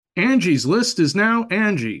Angie's List is now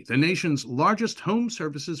Angie, the nation's largest home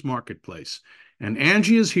services marketplace. And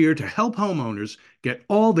Angie is here to help homeowners get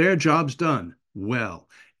all their jobs done well.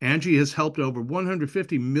 Angie has helped over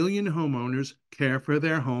 150 million homeowners care for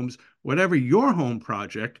their homes. Whatever your home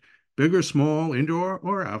project, big or small, indoor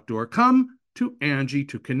or outdoor, come to Angie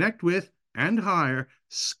to connect with and hire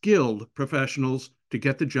skilled professionals to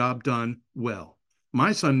get the job done well.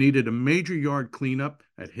 My son needed a major yard cleanup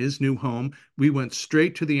at his new home. We went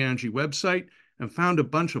straight to the Angie website and found a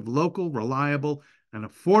bunch of local, reliable, and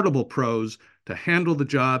affordable pros to handle the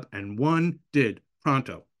job, and one did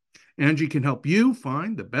pronto. Angie can help you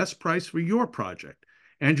find the best price for your project.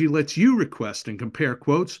 Angie lets you request and compare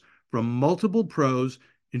quotes from multiple pros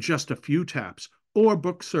in just a few taps, or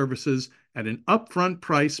book services at an upfront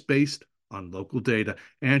price based on local data.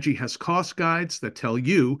 Angie has cost guides that tell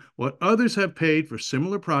you what others have paid for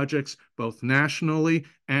similar projects, both nationally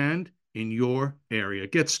and in your area.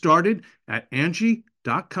 Get started at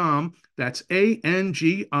Angie.com. That's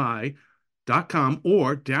ANGI.com,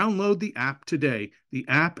 or download the app today. The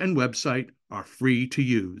app and website are free to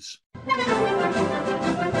use.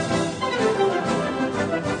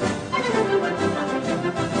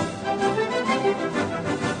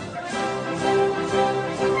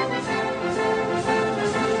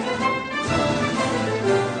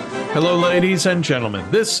 Hello, ladies and gentlemen.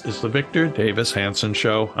 This is the Victor Davis Hanson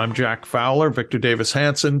Show. I'm Jack Fowler, Victor Davis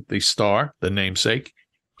Hanson, the star, the namesake.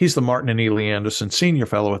 He's the Martin and Ely Anderson Senior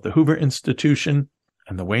Fellow at the Hoover Institution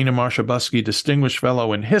and the Wayne and Marcia Buskey Distinguished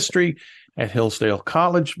Fellow in History at Hillsdale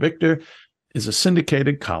College. Victor is a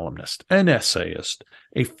syndicated columnist, an essayist,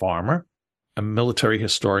 a farmer, a military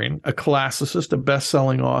historian, a classicist, a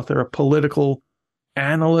best-selling author, a political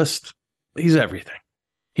analyst. He's everything.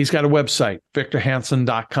 He's got a website,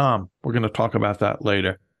 victorhanson.com. We're going to talk about that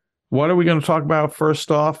later. What are we going to talk about first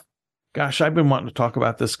off? Gosh, I've been wanting to talk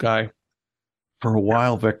about this guy for a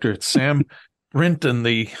while, Victor. It's Sam Brinton,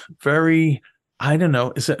 the very, I don't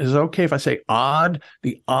know, is it okay if I say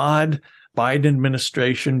the odd Biden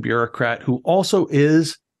administration bureaucrat who also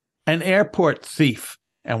is an airport thief.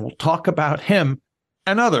 And we'll talk about him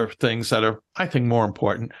and other things that are, I think, more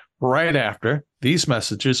important right after these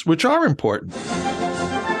messages, which are important.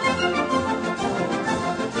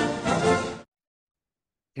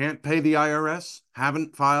 Can't pay the IRS?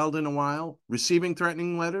 Haven't filed in a while? Receiving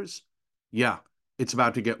threatening letters? Yeah, it's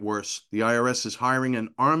about to get worse. The IRS is hiring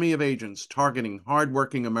an army of agents targeting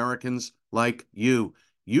hardworking Americans like you.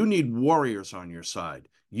 You need warriors on your side.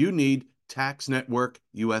 You need Tax Network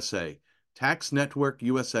USA. Tax Network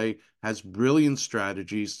USA has brilliant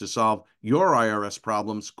strategies to solve your IRS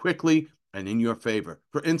problems quickly and in your favor.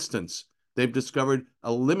 For instance, they've discovered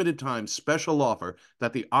a limited-time special offer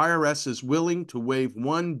that the IRS is willing to waive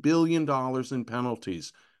 $1 billion in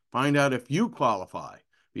penalties. Find out if you qualify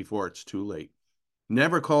before it's too late.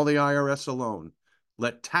 Never call the IRS alone.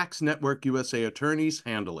 Let Tax Network USA attorneys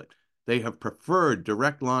handle it. They have preferred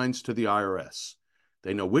direct lines to the IRS.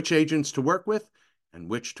 They know which agents to work with and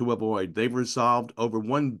which to avoid. They've resolved over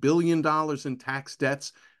 $1 billion in tax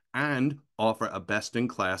debts and offer a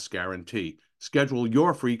best-in-class guarantee. Schedule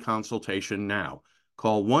your free consultation now.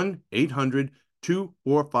 Call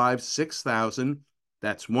 1-800-245-6000.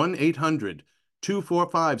 That's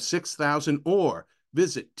 1-800-245-6000, or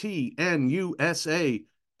visit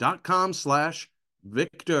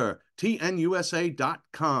tnusa.com/Victor.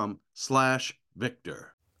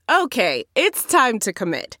 tnusa.com/Victor. Okay, it's time to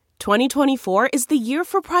commit. 2024 is the year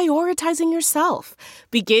for prioritizing yourself.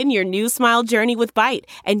 Begin your new smile journey with Byte,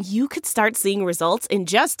 and you could start seeing results in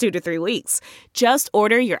just 2 to 3 weeks. Just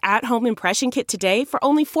order your at-home impression kit today for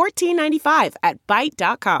only $14.95 at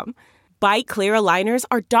Byte.com. Byte clear aligners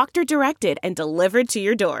are doctor-directed and delivered to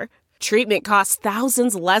your door. Treatment costs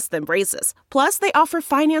thousands less than braces. Plus, they offer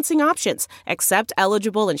financing options, accept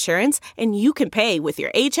eligible insurance, and you can pay with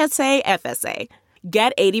your HSA FSA.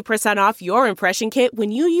 Get 80% off your impression kit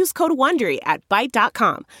when you use code WONDERY at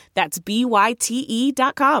Byte.com. That's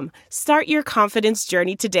BYTE.com. Start your confidence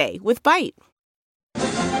journey today with Byte.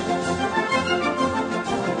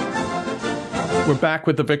 We're back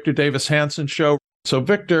with the Victor Davis Hanson Show. So,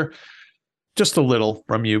 Victor, just a little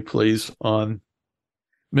from you, please, on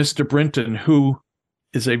Mr. Brinton, who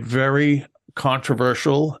is a very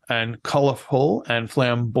controversial and colorful and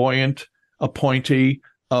flamboyant appointee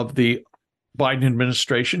of the Biden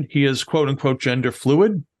administration. He is, quote unquote, gender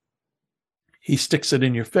fluid. He sticks it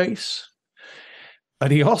in your face.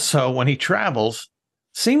 But he also, when he travels,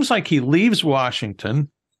 seems like he leaves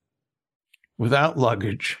Washington without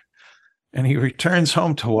luggage, and he returns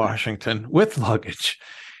home to Washington with luggage.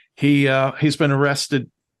 He's been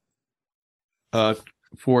arrested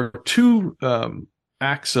for two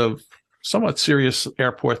acts of somewhat serious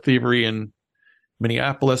airport thievery in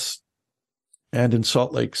Minneapolis and in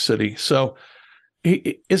Salt Lake City. So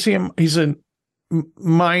he's a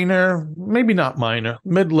minor, maybe not minor,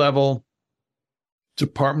 mid-level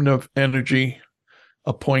Department of Energy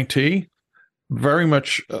appointee, very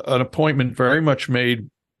much an appointment very much made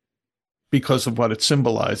because of what it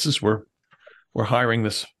symbolizes. We're hiring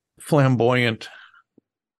this flamboyant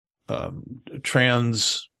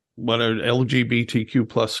trans, LGBTQ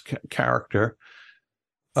plus character.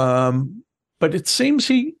 But it seems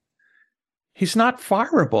he's not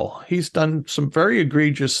fireable. He's done some very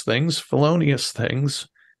egregious things, felonious things,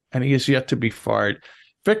 and he is yet to be fired.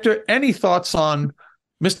 Victor, any thoughts on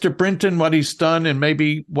Mr. Brinton, what he's done, and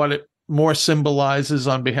maybe what it more symbolizes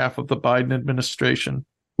on behalf of the Biden administration?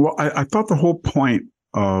 Well, I thought the whole point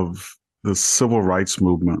of the civil rights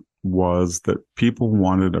movement was that people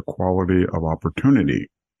wanted equality of opportunity.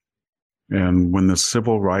 And when the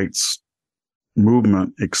civil rights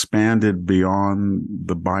movement expanded beyond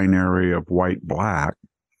the binary of white-black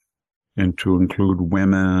and to include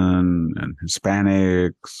women and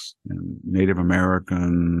Hispanics and Native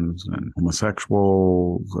Americans and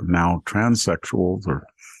homosexuals and now transsexuals or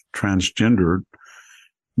transgendered,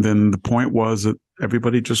 then the point was that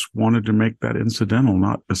everybody just wanted to make that incidental,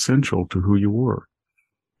 not essential to who you were.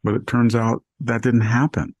 But it turns out that didn't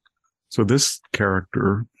happen. So this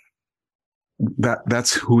character,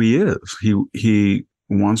 that's who he is. He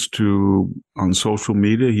wants to, on social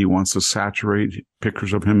media, he wants to saturate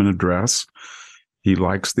pictures of him in a dress. He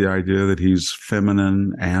likes the idea that he's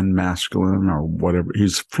feminine and masculine or whatever.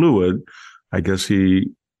 He's fluid. I guess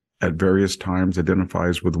he, at various times,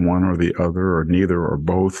 identifies with one or the other or neither or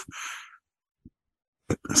both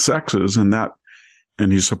sexes. And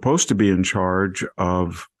he's supposed to be in charge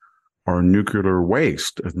of our nuclear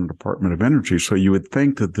waste in the Department of Energy. So you would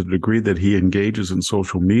think that the degree that he engages in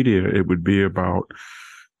social media, it would be about,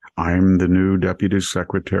 I'm the new Deputy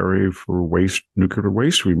Secretary for nuclear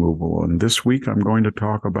waste removal. And this week I'm going to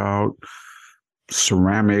talk about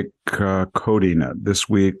ceramic coating it. This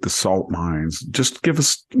week, the salt mines. Just give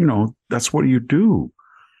us, that's what you do.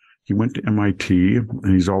 He went to MIT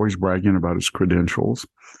and he's always bragging about his credentials.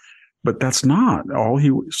 But that's not all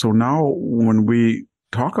so now when we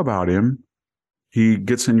talk about him, he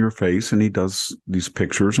gets in your face and he does these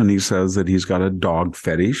pictures and he says that he's got a dog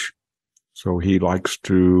fetish. So he likes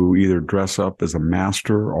to either dress up as a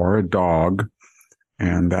master or a dog.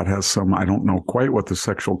 And that has I don't know quite what the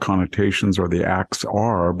sexual connotations or the acts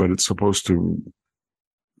are, but it's supposed to,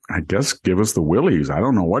 I guess, give us the willies. I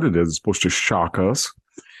don't know what it is. It's supposed to shock us.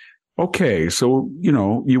 Okay. So, you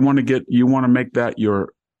want to make that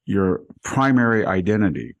your primary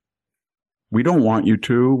identity. We don't want you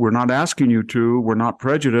to. We're not asking you to. We're not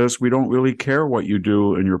prejudiced. We don't really care what you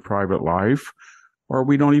do in your private life, or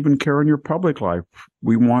we don't even care in your public life.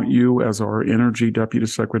 We want you as our energy deputy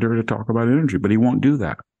secretary to talk about energy, but he won't do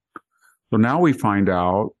that. So now we find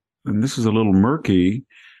out, and this is a little murky,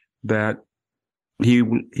 that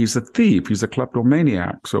he's a thief. He's a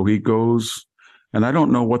kleptomaniac. So he goes, and I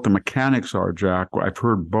don't know what the mechanics are, Jack. I've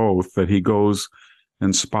heard both, that he goes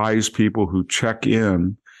and spies people who check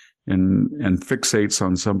in and fixates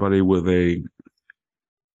on somebody with a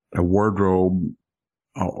wardrobe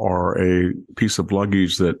or a piece of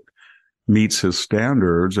luggage that meets his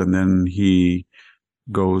standards. And then he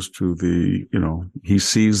goes to he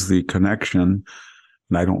sees the connection.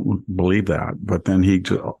 And I don't believe that, but then he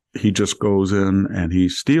just goes in and he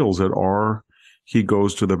steals it, or he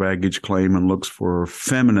goes to the baggage claim and looks for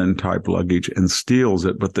feminine type luggage and steals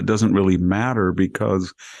it. But that doesn't really matter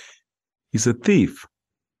because he's a thief.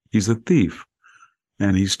 He's a thief,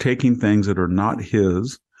 and he's taking things that are not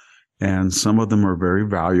his, and some of them are very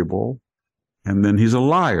valuable. And then he's a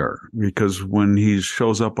liar, because when he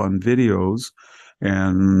shows up on videos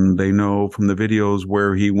and they know from the videos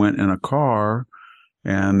where he went in a car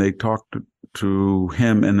and they talked to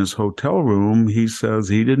him in his hotel room, he says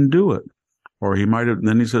he didn't do it. Or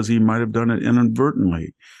then he says he might have done it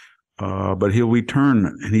inadvertently, but he'll return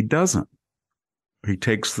it, and he doesn't. He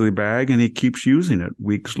takes the bag and he keeps using it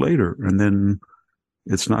weeks later. And then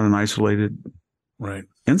it's not an isolated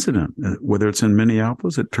incident. Whether it's in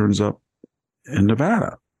Minneapolis, it turns up in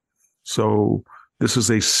Nevada. So this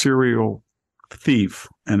is a serial thief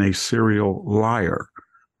and a serial liar.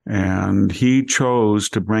 And he chose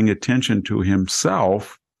to bring attention to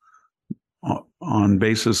himself on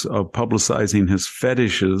basis of publicizing his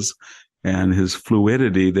fetishes and his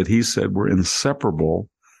fluidity that he said were inseparable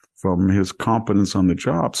from his competence on the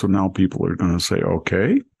job. So now people are going to say,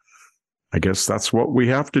 okay, I guess that's what we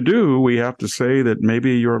have to do. We have to say that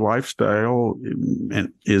maybe your lifestyle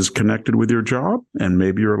is connected with your job, and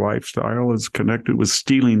maybe your lifestyle is connected with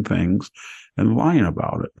stealing things and lying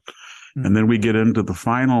about it. Mm-hmm. And then we get into the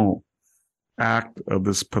final act of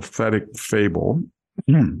this pathetic fable,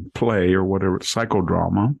 play or whatever,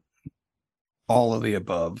 psychodrama. All of the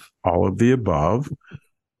above. All of the above.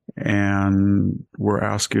 And we're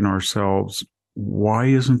asking ourselves, why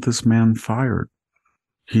isn't this man fired?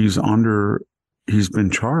 He's been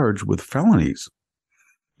charged with felonies,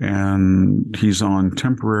 and he's on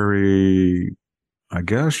temporary, I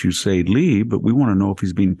guess you say, leave, but we want to know if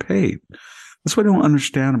he's being paid. That's what I don't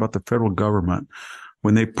understand about the federal government.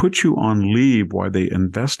 When they put you on leave while they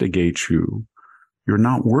investigate you, you're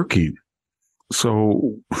not working.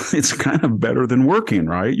 So it's kind of better than working,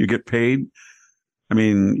 right? You get paid. I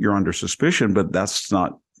mean, you're under suspicion, but that's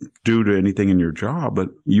not due to anything in your job, but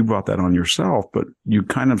you brought that on yourself. But you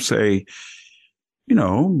kind of say,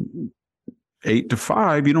 8 to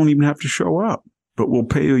 5, you don't even have to show up, but we'll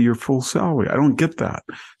pay you your full salary. I don't get that.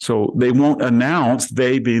 So they won't announce,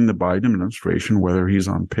 they being the Biden administration, whether he's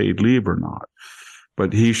on paid leave or not.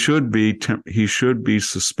 But he should be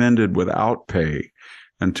suspended without pay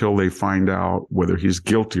until they find out whether he's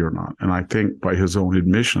guilty or not. And I think by his own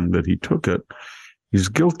admission that he took it, he's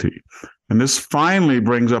guilty. And this finally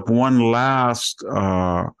brings up one last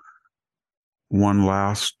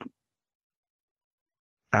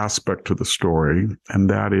aspect to the story, and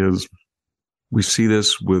that is we see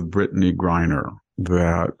this with Brittany Griner,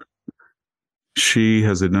 that she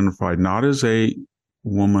has identified not as a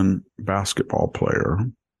woman basketball player,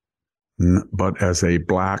 but as a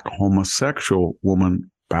Black homosexual woman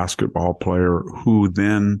basketball player who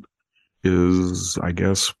then is, I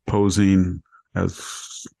guess, posing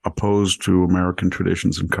as opposed to American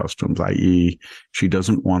traditions and customs, i.e., she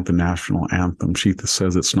doesn't want the national anthem. She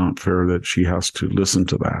says it's not fair that she has to listen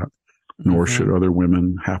to that, nor should other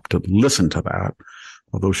women have to listen to that,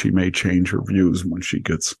 although she may change her views when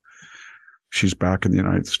she's back in the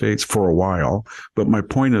United States for a while. But my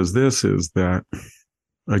point is this, is that,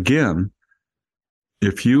 again,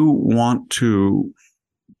 if you want to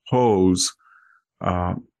pose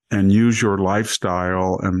and use your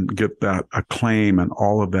lifestyle and get that acclaim and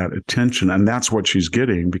all of that attention, and that's what she's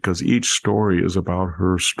getting, because each story is about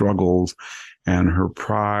her struggles and her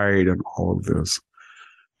pride and all of this.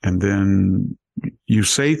 And then you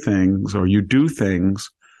say things or you do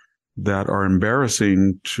things that are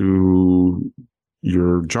embarrassing to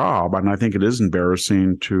your job. And I think it is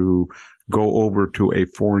embarrassing to go over to a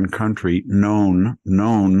foreign country known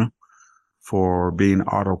for being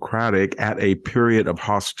autocratic at a period of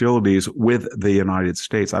hostilities with the United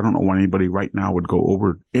States. I don't know why anybody right now would go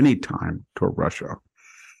over any time to Russia.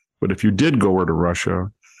 But if you did go over to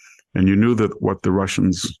Russia and you knew that what the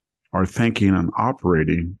Russians are thinking and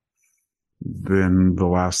operating, then the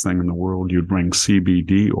last thing in the world, you'd bring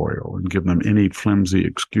CBD oil and give them any flimsy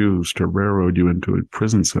excuse to railroad you into a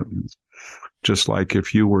prison sentence. Just like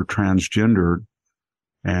if you were transgendered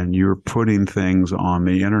and you're putting things on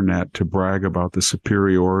the internet to brag about the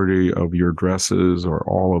superiority of your dresses or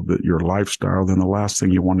all of your lifestyle, then the last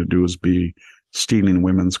thing you want to do is be stealing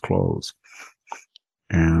women's clothes.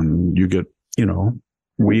 And you get,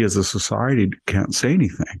 we as a society can't say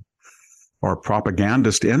anything. Our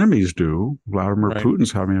propagandist enemies do. Vladimir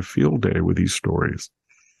Putin's having a field day with these stories.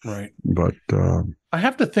 Right. But I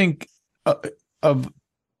have to think of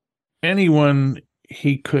anyone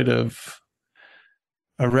he could have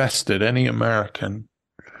arrested, any American.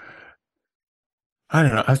 I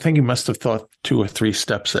don't know. I think he must have thought 2 or 3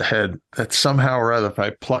 steps ahead, that somehow or other, if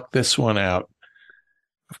I pluck this one out,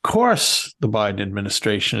 of course, the Biden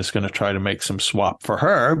administration is going to try to make some swap for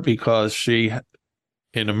her, because she,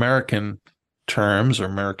 in American terms or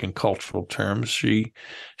American cultural terms, she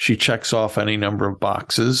checks off any number of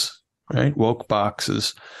boxes, right? Woke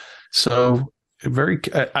boxes. So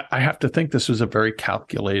I have to think this was a very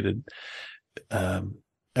calculated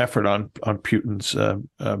effort on Putin's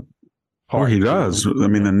part. Well, he does. I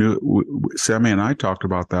mean, Sammy and I talked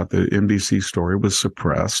about that. The NBC story was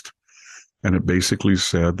suppressed, and it basically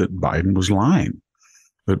said that Biden was lying.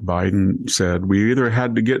 That Biden said, we either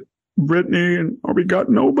had to get Brittany or we got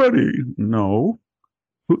nobody. No,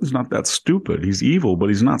 Putin's not that stupid. He's evil, but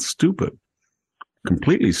he's not stupid.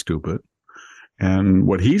 Completely stupid. And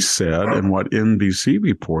what he said and what NBC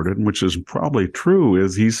reported, which is probably true,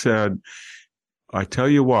 is he said, I tell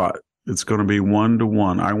you what, it's going to be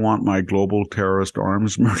 1-to-1. I want my global terrorist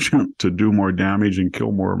arms merchant to do more damage and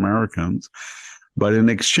kill more Americans. But in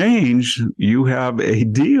exchange, you have a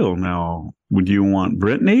deal now. Would you want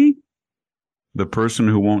Brittany, the person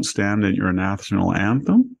who won't stand at your national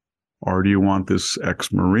anthem, or do you want this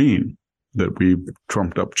ex-Marine that we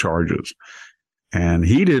trumped up charges? And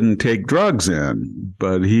he didn't take drugs in,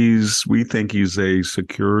 but we think he's a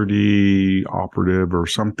security operative or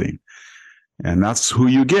something. And that's who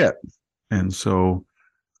you get. And so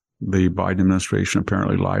the Biden administration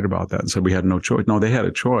apparently lied about that and said we had no choice. No, they had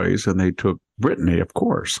a choice, and they took Brittany, of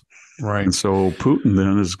course. Right. And so Putin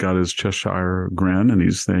then has got his Cheshire grin, and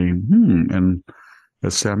he's saying, And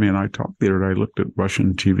as Sammy and I talked the other day, I looked at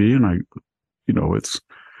Russian TV, and it's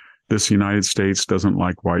this United States doesn't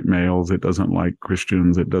like white males. It doesn't like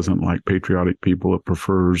Christians. It doesn't like patriotic people. It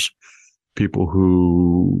prefers people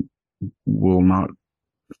who will not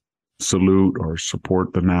salute or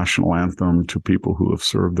support the national anthem to people who have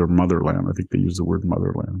served their motherland. I think they use the word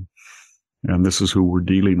motherland. And this is who we're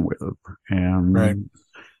dealing with. And right.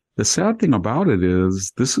 The sad thing about it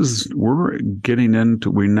is we're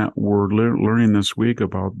learning this week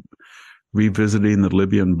about revisiting the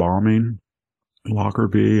Libyan bombing,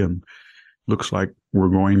 Lockerbie, and looks like we're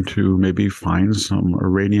going to maybe find some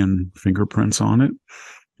Iranian fingerprints on it.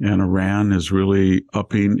 And Iran is really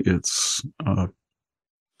upping its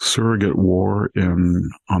surrogate war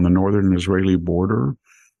on the northern Israeli border.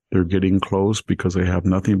 They're getting close because they have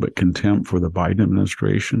nothing but contempt for the Biden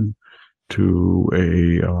administration to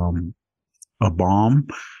a bomb.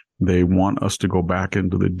 They want us to go back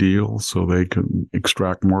into the deal so they can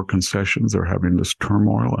extract more concessions. They're having this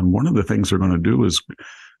turmoil. And one of the things they're going to do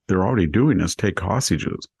they're already doing is take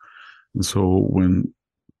hostages. And so when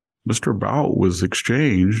Mr. Bout was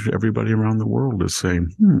exchanged, everybody around the world is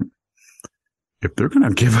saying, if they're going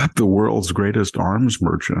to give up the world's greatest arms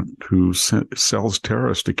merchant who sells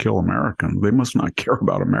terrorists to kill Americans, they must not care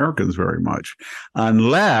about Americans very much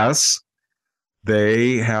unless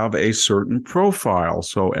they have a certain profile.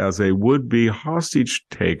 So as a would-be hostage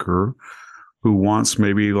taker who wants,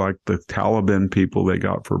 maybe like the Taliban people they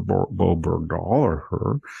got for Bo Bergdahl or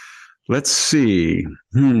her, let's see,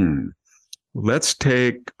 let's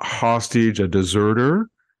take hostage a deserter.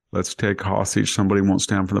 Let's take hostage somebody who won't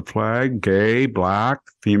stand for the flag, gay, black,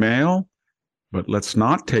 female. But let's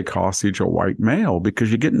not take hostage a white male,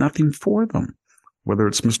 because you get nothing for them. Whether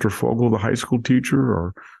it's Mr. Fogel, the high school teacher,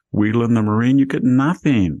 or Whelan, the Marine, you get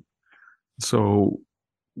nothing. So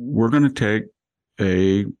we're going to take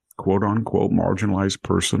a quote-unquote marginalized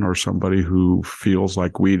person, or somebody who feels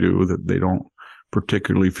like we do, that they don't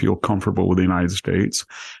particularly feel comfortable with the United States,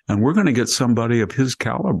 and we're going to get somebody of his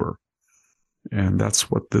caliber. And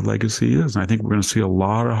that's what the legacy is. And I think we're going to see a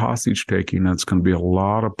lot of hostage taking. That's going to be a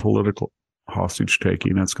lot of political hostage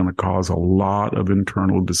taking. That's going to cause a lot of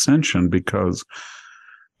internal dissension, because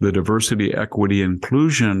the diversity, equity,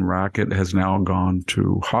 inclusion racket has now gone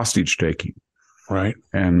to hostage taking. Right.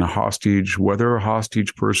 And whether a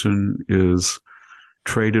hostage person is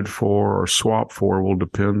traded for or swapped for will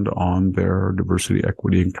depend on their diversity,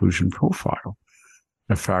 equity, inclusion profile.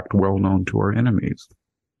 A fact well known to our enemies.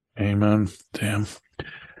 Amen. Damn.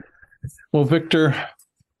 Well, Victor,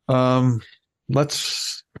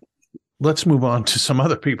 let's move on to some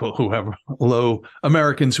other people who have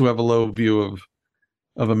Americans who have a low view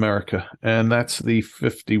of America, and that's the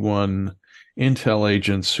 51 intel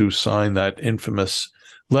agents who signed that infamous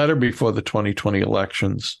letter before the 2020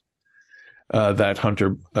 elections that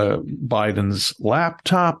Hunter Biden's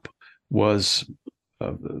laptop was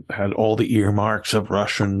had all the earmarks of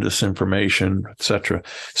Russian disinformation, etc.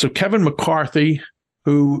 So Kevin McCarthy,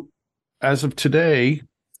 who, as of today,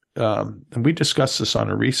 and we discussed this on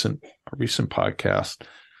a recent podcast,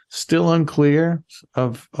 still unclear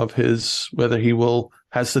of his whether he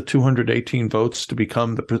has the 218 votes to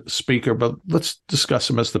become the speaker. But let's discuss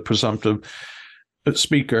him as the presumptive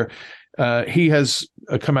speaker. He has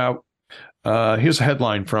come out. Here's a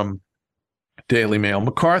headline from Daily Mail.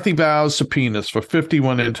 McCarthy vows subpoenas for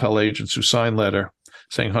 51 intel agents who signed letter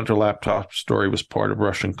saying Hunter laptop story was part of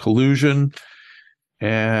Russian collusion.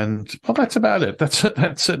 And well, that's about it. That's it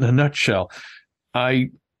in a nutshell. I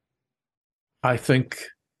think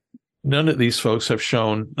none of these folks have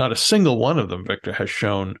shown, not a single one of them, Victor, has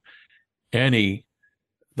shown the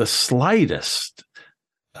slightest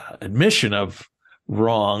admission of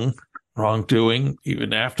wrongdoing,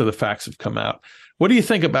 even after the facts have come out. What do you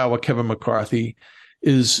think about what Kevin McCarthy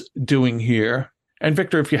is doing here? And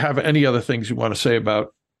Victor, if you have any other things you want to say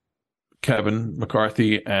about Kevin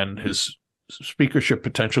McCarthy and his speakership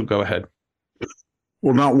potential, go ahead.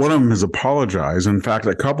 Well, not one of them has apologized. In fact,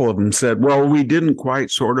 a couple of them said, well, we didn't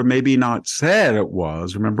quite, sort of, maybe not said it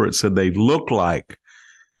was. Remember, it said they looked like.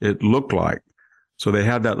 It looked like. So they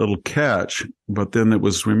had that little catch. But then it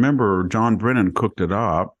was, remember, John Brennan cooked it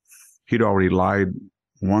up. He'd already lied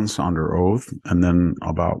once under oath, and then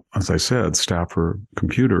about, as I said, staffer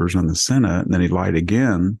computers in the Senate. And then he lied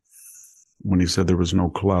again when he said there was no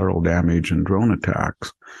collateral damage in drone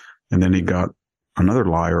attacks. And then he got another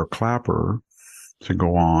liar, Clapper, to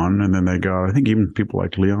go on. And then they got, I think, even people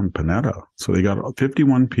like Leon Panetta. So they got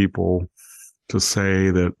 51 people to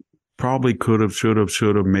say that probably could have, should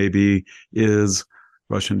have, maybe is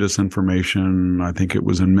Russian disinformation. I think it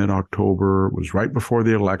was in mid-October. It was right before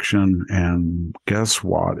the election. And guess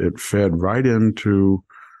what? It fed right into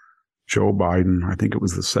Joe Biden. I think it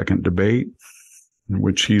was the second debate in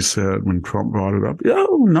which he said, when Trump brought it up,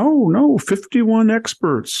 no, 51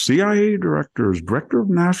 experts, CIA directors, director of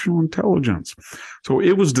national intelligence. So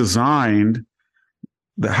it was designed,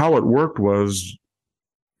 how it worked was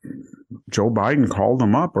Joe Biden called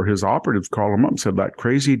them up, or his operatives called him up and said, that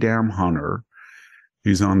crazy damn Hunter,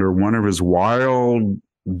 he's under one of his wild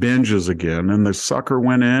binges again. And the sucker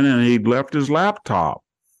went in and he left his laptop.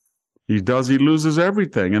 He loses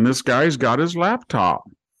everything. And this guy's got his laptop.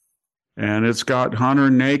 And it's got Hunter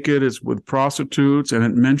naked, it's with prostitutes, and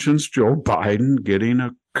it mentions Joe Biden getting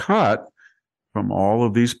a cut from all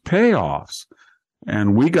of these payoffs.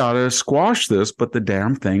 And we got to squash this, but the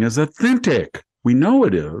damn thing is authentic. We know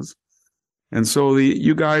it is. And so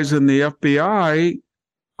you guys in the FBI,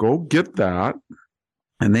 go get that.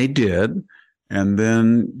 And they did. And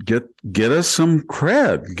then get us some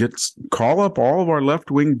cred. Call up all of our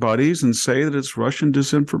left-wing buddies and say that it's Russian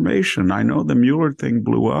disinformation. I know the Mueller thing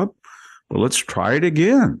blew up, but let's try it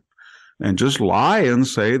again. And just lie and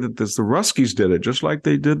say that the Ruskies did it, just like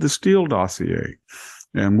they did the Steele dossier.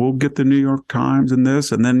 And we'll get the New York Times and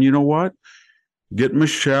this. And then you know what? Get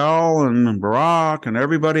Michelle and Barack and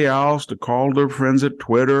everybody else to call their friends at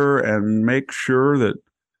Twitter and make sure that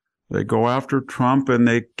they go after Trump and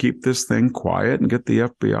they keep this thing quiet, and get the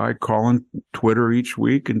FBI calling Twitter each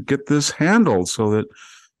week and get this handled so that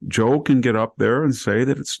Joe can get up there and say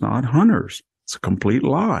that it's not Hunter's. It's a complete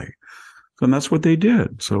lie. And that's what they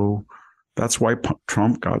did. So that's why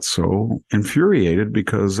Trump got so infuriated,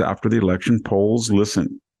 because after the election polls,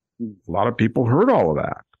 listen, a lot of people heard all of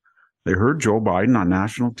that. They heard Joe Biden on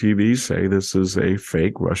national TV say this is a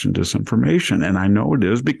fake Russian disinformation. And I know it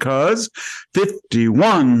is, because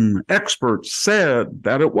 51 experts said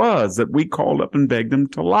that it was, that we called up and begged them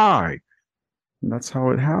to lie. And that's how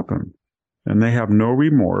it happened. And they have no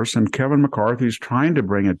remorse. And Kevin McCarthy's trying to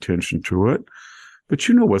bring attention to it. But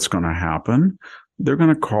you know what's going to happen. They're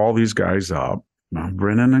going to call these guys up,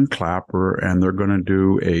 Brennan and Clapper, and they're going to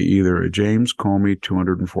do either a James Comey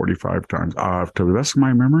 245 times. To the best of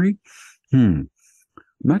my memory, I'm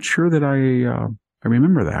not sure that I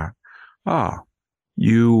remember that.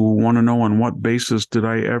 You want to know on what basis did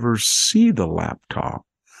I ever see the laptop?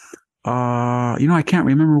 I can't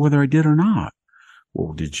remember whether I did or not.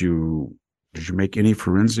 Well, did you make any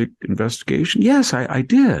forensic investigation? Yes, I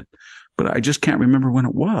did, but I just can't remember when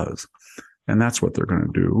it was. And that's what they're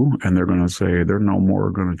going to do. And they're going to say they're no more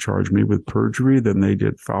going to charge me with perjury than they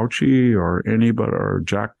did Fauci or anybody, or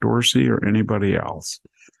Jack Dorsey or anybody else.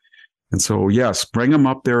 And so, yes, bring them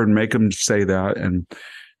up there and make them say that, and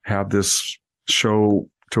have this show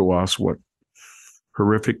to us what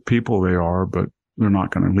horrific people they are, but they're not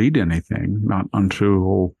going to lead to anything,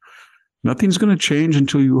 nothing's going to change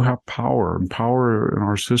until you have power. And power in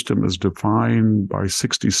our system is defined by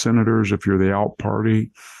 60 senators if you're the out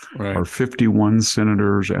party, right, or 51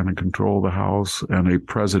 senators and a control of the House and a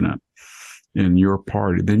president in your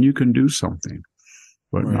party. Then you can do something,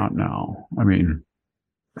 but right, not now.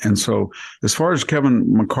 And so as far as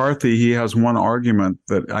Kevin McCarthy, he has one argument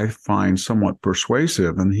that I find somewhat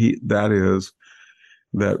persuasive, and that is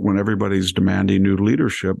that when everybody's demanding new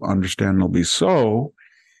leadership, understandably so,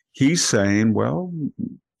 he's saying, well,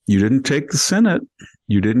 you didn't take the Senate.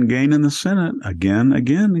 You didn't gain in the Senate again.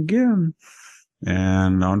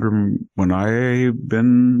 And when I've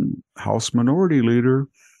been House Minority Leader,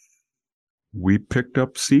 we picked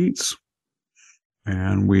up seats.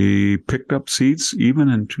 And we picked up seats even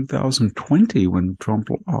in 2020 when Trump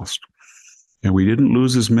lost. And we didn't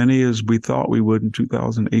lose as many as we thought we would in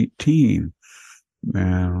 2018.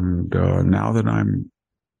 And now that I'm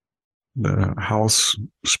the House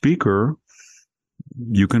Speaker,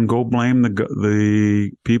 you can go blame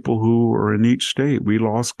the people who are in each state. We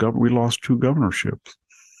lost 2 governorships.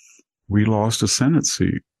 We lost a Senate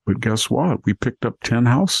seat. But guess what? We picked up 10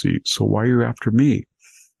 House seats. So why are you after me?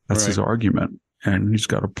 That's right. His argument. And he's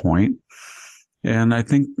got a point. And I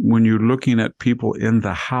think when you're looking at people in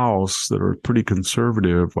the House that are pretty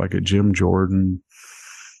conservative, like a Jim Jordan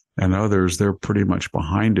and others, they're pretty much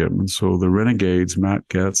behind him. And so the renegades, Matt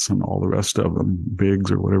Gaetz and all the rest of them,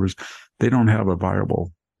 Biggs or whatever, they don't have a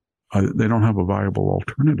viable they don't have a viable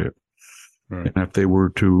alternative. Right. And if they were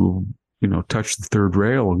to, touch the third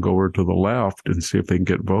rail and go over to the left and see if they can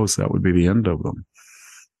get votes, that would be the end of them.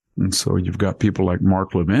 And so you've got people like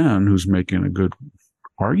Mark Levin, who's making a good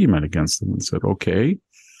argument against them, and said, okay,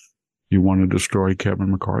 you want to destroy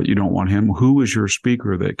Kevin McCarthy. You don't want him. Who is your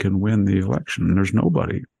speaker that can win the election? And there's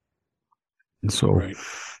nobody. And so Right.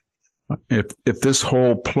 if this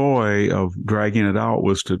whole ploy of dragging it out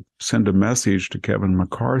was to send a message to Kevin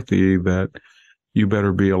McCarthy that you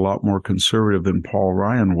better be a lot more conservative than Paul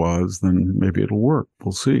Ryan was, then maybe it'll work.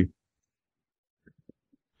 We'll see.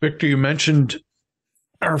 Victor, you mentioned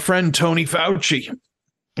our friend Tony Fauci,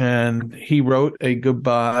 and he wrote a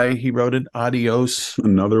goodbye. He wrote an adios.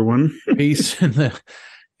 Another one. Piece and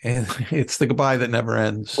it's the goodbye that never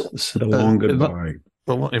ends. The long goodbye.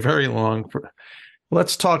 Very long.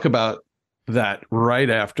 Let's talk about that right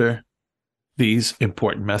after these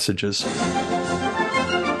important messages.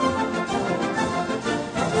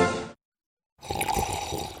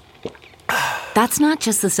 That's not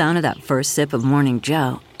just the sound of that first sip of Morning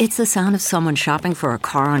Joe. It's the sound of someone shopping for a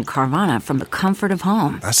car on Carvana from the comfort of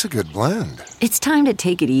home. That's a good blend. It's time to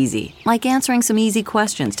take it easy, like answering some easy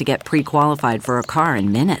questions to get pre-qualified for a car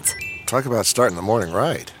in minutes. Talk about starting the morning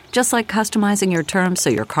right. Just like customizing your terms so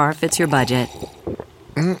your car fits your budget.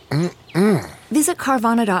 Visit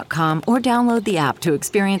Carvana.com or download the app to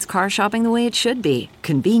experience car shopping the way it should be.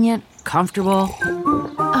 Convenient, comfortable.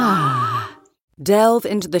 Delve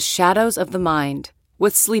into the shadows of the mind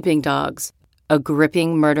with Sleeping Dogs, a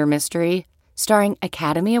gripping murder mystery starring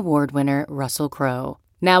Academy Award winner Russell Crowe.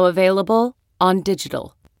 Now available on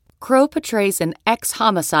digital. Crowe portrays an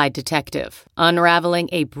ex-homicide detective unraveling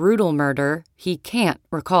a brutal murder he can't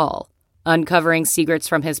recall. Uncovering secrets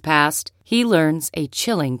from his past, he learns a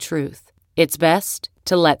chilling truth. It's best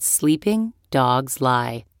to let sleeping dogs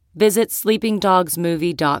lie. Visit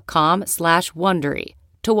sleepingdogsmovie.com/Wondery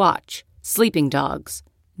to watch Sleeping Dogs,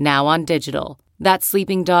 now on digital. That's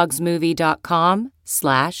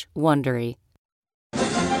sleepingdogsmovie.com/Wondery.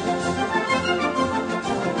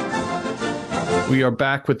 We are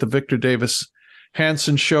back with the Victor Davis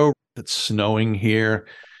Hanson Show. It's snowing here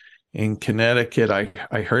in Connecticut. I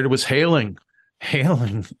heard it was hailing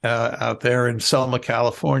out there in Selma,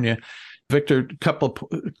 California. Victor,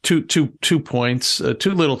 two points,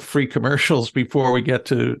 two little free commercials before we get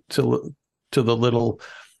to the little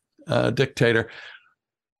dictator.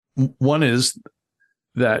 One is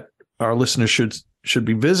that our listeners should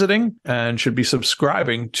be visiting and should be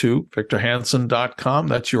subscribing to victorhanson.com.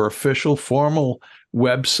 That's your official formal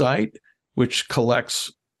website, which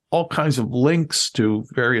collects all kinds of links to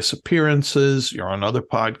various appearances. You're on other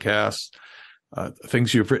podcasts,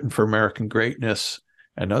 things you've written for American Greatness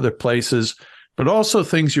and other places, but also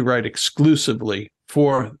things you write exclusively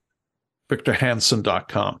for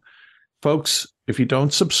victorhanson.com. Folks, if you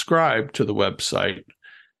don't subscribe to the website,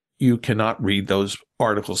 you cannot read those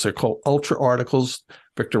articles. They're called ultra articles.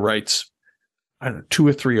 Victor writes, 2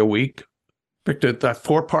 or 3 a week. Victor, that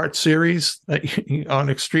 4-part series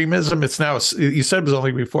on extremism, it's now, you said it was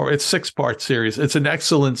only before, it's 6-part series. It's an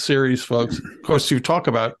excellent series, folks. Of course, you talk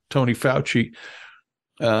about Tony Fauci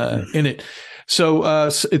in it. So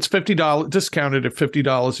it's $50, discounted at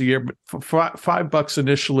 $50 a year, but for $5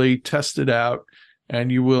 initially, test it out,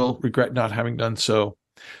 and you will regret not having done so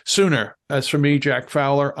sooner. As for me, Jack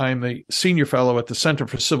Fowler, I'm the senior fellow at the Center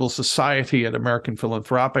for Civil Society at American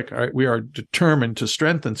Philanthropic. We are determined to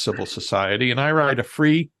strengthen civil society, and I write a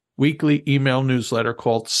free weekly email newsletter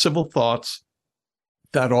called Civil Thoughts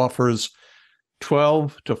that offers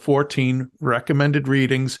 12 to 14 recommended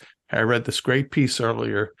readings. I read this great piece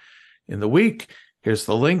earlier in the week. Here's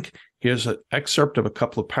the link. Here's an excerpt of a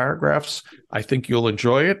couple of paragraphs. I think you'll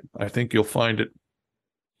enjoy it. I think you'll find it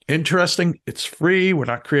interesting. It's free. We're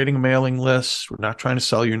not creating a mailing list. We're not trying to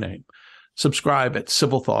sell your name. Subscribe at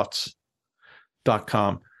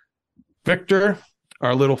civilthoughts.com. Victor,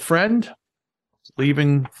 our little friend,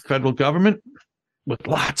 leaving federal government with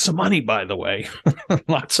lots of money, by the way,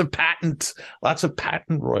 lots of patent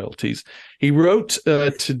royalties. He wrote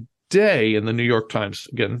today in the New York Times,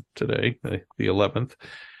 again today, the 11th.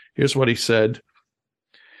 Here's what he said.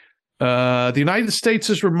 The United States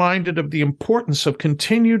is reminded of the importance of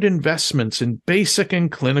continued investments in basic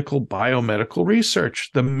and clinical biomedical research.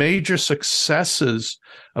 The major successes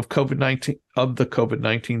of the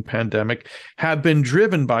COVID-19 pandemic have been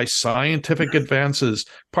driven by scientific advances,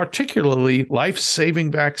 particularly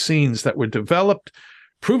life-saving vaccines that were developed,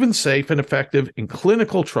 proven safe and effective in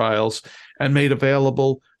clinical trials, and made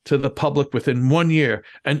available to the public within 1 year.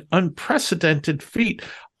 An unprecedented feat.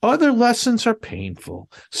 Other lessons are painful,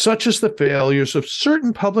 such as the failures of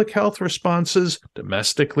certain public health responses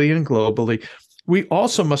domestically and globally. We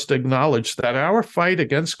also must acknowledge that our fight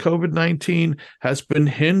against COVID-19 has been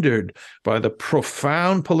hindered by the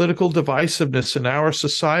profound political divisiveness in our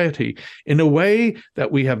society in a way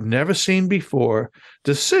that we have never seen before.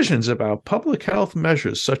 Decisions about public health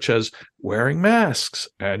measures, such as wearing masks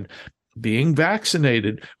and being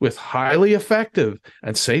vaccinated with highly effective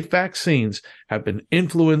and safe vaccines, have been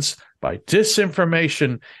influenced by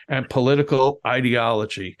disinformation and political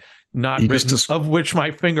ideology, not written, of which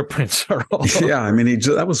my fingerprints are all over. Yeah, I mean,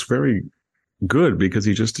 that was very good because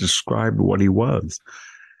he just described what he was.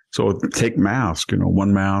 So take mask,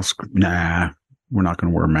 one mask, nah, we're not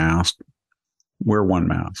going to wear a mask. Wear one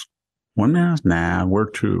mask. One mask, nah, wear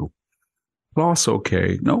two. Cloth's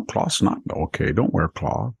okay. No, cloth's not okay. Don't wear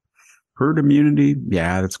cloth. Herd immunity,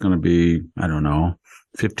 yeah, that's going to be, I don't know,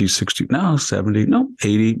 50, 60, no, 70, no,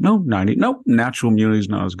 80, no, 90, no, natural immunity is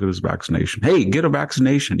not as good as vaccination. Hey, get a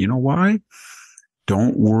vaccination. You know why?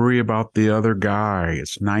 Don't worry about the other guy.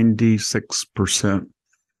 It's 96%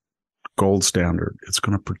 gold standard. It's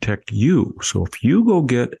going to protect you. So if you go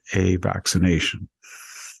get a vaccination,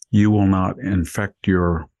 you will not infect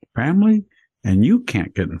your family and you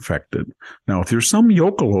can't get infected. Now, if there's some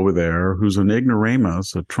yokel over there who's an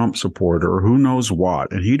ignoramus, a Trump supporter, who knows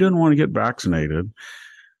what, and he doesn't want to get vaccinated,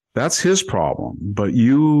 that's his problem. But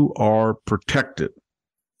you are protected.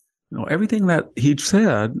 Everything that he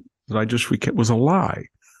said that I just recap was a lie.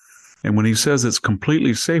 And when he says it's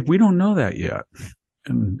completely safe, we don't know that yet.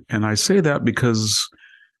 And I say that because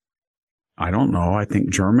I don't know. I think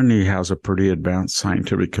Germany has a pretty advanced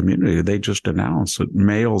scientific community. They just announced that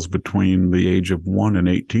males between the age of 1 and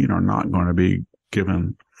 18 are not going to be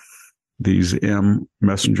given these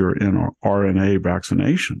messenger RNA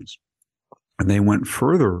vaccinations. And they went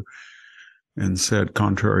further and said,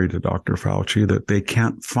 contrary to Dr. Fauci, that they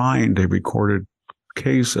can't find a recorded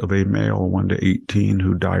case of a male 1 to 18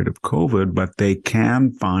 who died of COVID, but they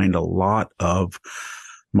can find a lot of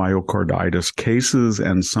myocarditis cases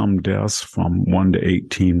and some deaths from 1 to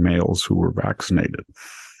 18 males who were vaccinated.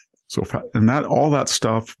 So, and that all that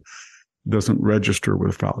stuff doesn't register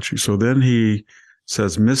with Fauci. So then he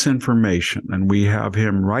says misinformation, and we have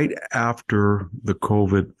him right after the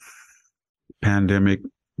COVID pandemic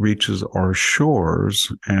reaches our shores,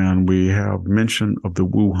 and we have mention of the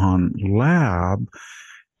Wuhan lab.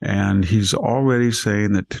 And he's already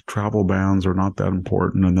saying that travel bans are not that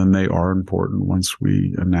important, and then they are important once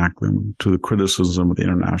we enact them, to the criticism of the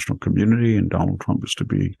international community, and Donald Trump is to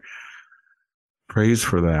be praised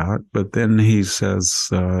for that. But then he says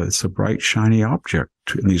it's a bright, shiny object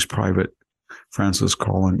in these private Francis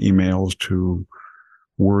Collin emails to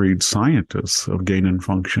worried scientists of gain and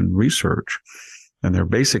function research. And they're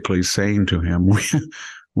basically saying to him,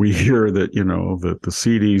 we hear that, that the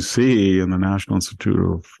CDC and the National Institute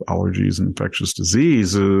of Allergies and Infectious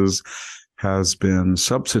Diseases has been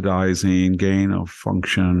subsidizing gain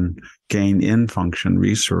in function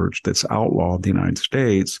research that's outlawed in the United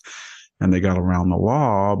States. And they got around the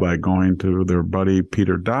law by going to their buddy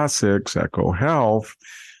Peter Daszak's Echo Health,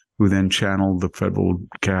 who then channeled the federal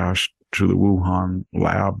cash to the Wuhan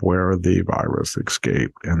lab where the virus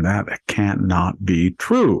escaped. And that cannot be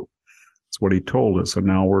true. That's what he told us. And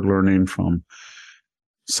now we're learning from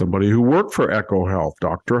somebody who worked for Echo Health,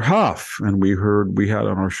 Dr. Huff. And we had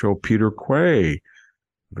on our show Peter Quay,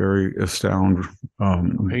 very astounding.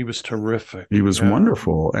 He was terrific. He was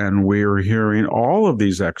wonderful. And we're hearing all of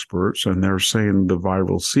these experts, and they're saying the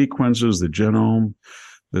viral sequences, the genome,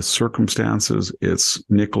 the circumstances. It's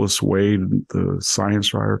Nicholas Wade, the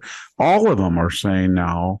science writer. All of them are saying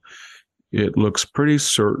now it looks pretty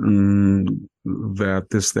certain that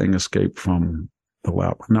this thing escaped from the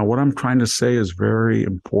lab. Now, what I'm trying to say is very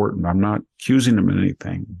important. I'm not accusing him of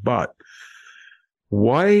anything, but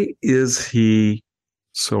why is he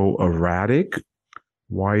so erratic?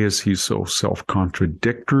 Why is he so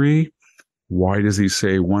self-contradictory? Why does he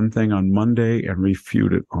say one thing on Monday and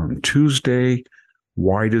refute it on Tuesday?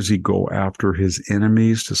 Why does he go after his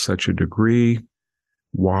enemies to such a degree?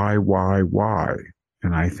 Why?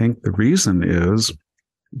 And I think the reason is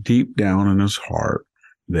deep down in his heart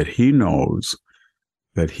that he knows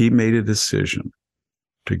that he made a decision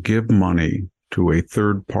to give money to a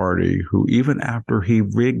third party who, even after he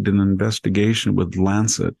rigged an investigation with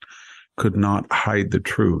Lancet, could not hide the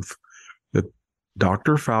truth. That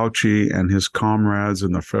Dr. Fauci and his comrades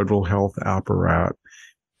in the federal health apparatus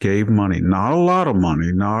gave money, not a lot of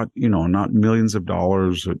money, not millions of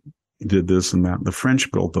dollars that did this and that. The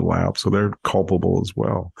French built the lab, so they're culpable as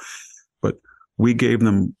well. But we gave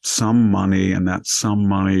them some money, and that some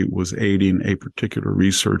money was aiding a particular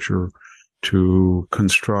researcher to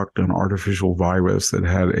construct an artificial virus that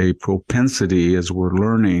had a propensity, as we're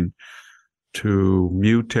learning, to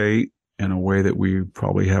mutate in a way that we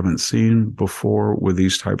probably haven't seen before with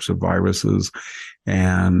these types of viruses.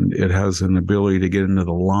 And it has an ability to get into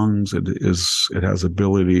the lungs. It has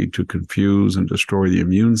ability to confuse and destroy the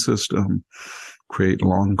immune system, create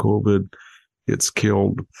long COVID. It's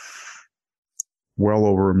killed well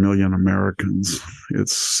over 1 million Americans.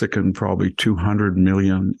 It's sickened probably 200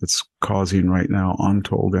 million. It's causing right now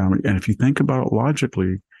untold damage. And if you think about it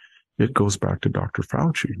logically, it goes back to Dr.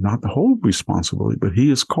 Fauci, not the whole responsibility, but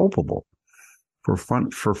he is culpable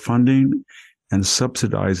for funding and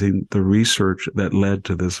subsidizing the research that led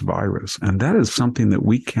to this virus. And that is something that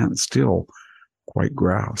we can't still quite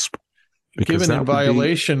grasp. Given in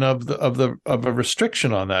violation of a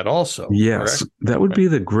restriction on that also. Yes, correct? That would be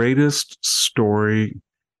the greatest story,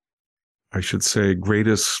 I should say,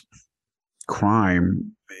 greatest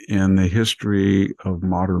crime in the history of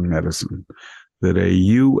modern medicine, that a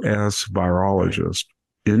U.S. virologist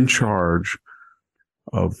in charge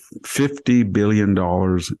of $50 billion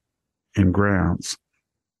in grants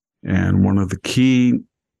and one of the key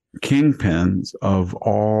kingpins of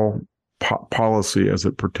all policy as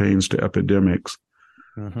it pertains to epidemics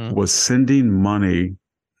was sending money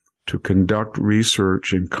to conduct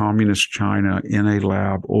research in communist China in a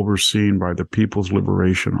lab overseen by the People's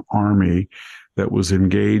Liberation Army that was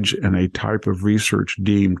engaged in a type of research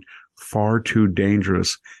deemed far too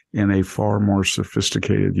dangerous in a far more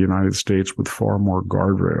sophisticated United States with far more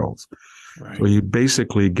guardrails. Right. So he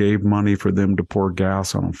basically gave money for them to pour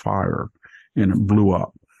gas on a fire, and it blew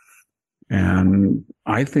up. And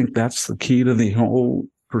I think that's the key to the whole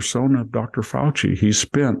persona of Dr. Fauci. He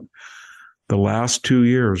spent the last 2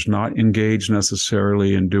 years not engaged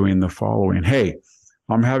necessarily in doing the following. Hey,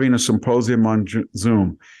 I'm having a symposium on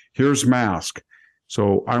Zoom. Here's mask.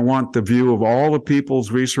 So I want the view of all the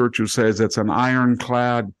people's research who says it's an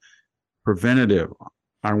ironclad preventative.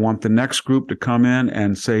 I want the next group to come in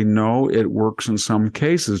and say, no, it works in some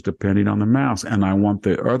cases, depending on the mask. And I want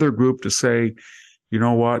the other group to say, you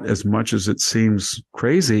know what, as much as it seems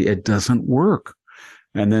crazy, it doesn't work.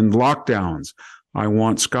 And then lockdowns. I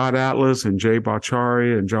want Scott Atlas and Jay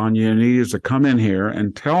Bhattacharya and John Ioannidis to come in here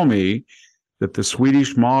and tell me that the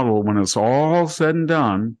Swedish model, when it's all said and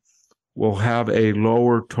done, will have a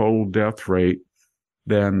lower total death rate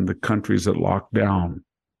than the countries that lock down,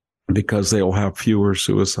 because they'll have fewer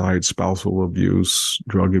suicides, spousal abuse,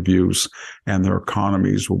 drug abuse, and their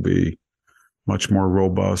economies will be much more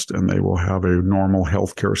robust, and they will have a normal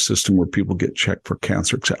healthcare system where people get checked for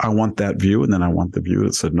cancer. I want that view, and then I want the view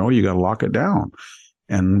that said, no, you got to lock it down.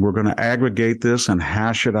 And we're going to aggregate this and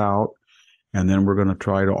hash it out, and then we're going to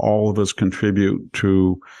try to all of us contribute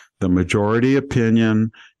to the majority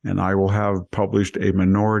opinion, and I will have published a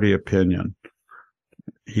minority opinion.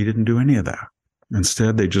 He didn't do any of that.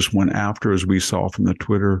 Instead, they just went after, as we saw from the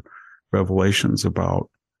Twitter revelations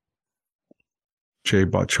about Jay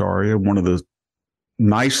Bhattacharya, one of the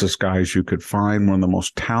nicest guys you could find, one of the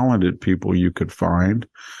most talented people you could find,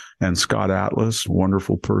 and Scott Atlas,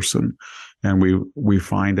 wonderful person. And we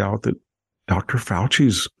find out that Dr.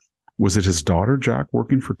 Fauci's, was it his daughter, Jack,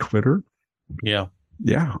 working for Twitter? Yeah.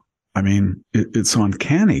 Yeah. I mean, it's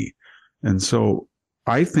uncanny. And so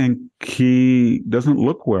I think he doesn't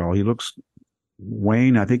look well. He looks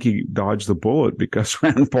Wayne. I think he dodged the bullet because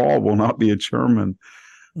Rand Paul will not be a chairman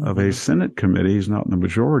of a Senate committee. He's not in the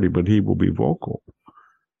majority, but he will be vocal.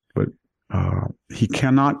 But he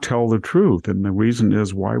cannot tell the truth. And the reason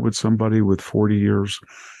is, why would somebody with 40 years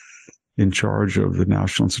in charge of the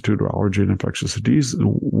National Institute of Allergy and Infectious Diseases,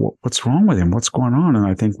 what's wrong with him? What's going on? And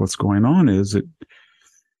I think what's going on is that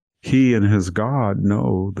he and his God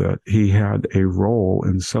know that he had a role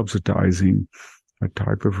in subsidizing a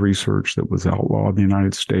type of research that was outlawed in the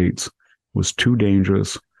United States, was too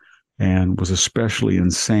dangerous, and was especially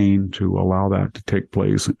insane to allow that to take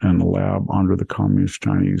place in the lab under the Communist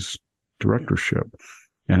Chinese directorship.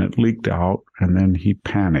 And it leaked out, and then he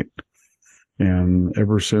panicked. And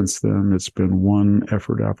ever since then, it's been one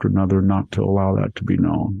effort after another not to allow that to be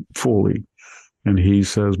known fully. And he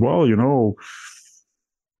says, well, you know,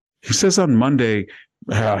 he says on Monday,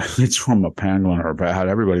 it's from a pangolin or a bat.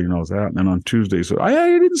 Everybody knows that. And then on Tuesday, he said, I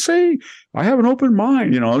didn't say, I have an open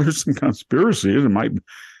mind. You know, there's some conspiracy. It might,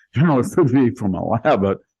 you know, it could be from a lab,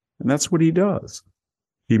 and that's what he does.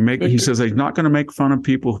 He says he's not going to make fun of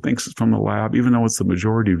people who think it's from the lab, even though it's the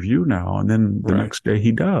majority view now. And then the next day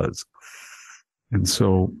he does. And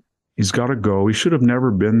so he's got to go. He should have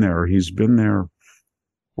never been there. He's been there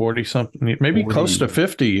 40 something, maybe 40. close to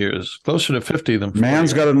 50 years, closer to 50 than 40.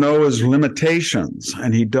 Man's got to know his limitations,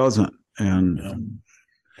 and he doesn't. And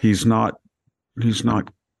he's not.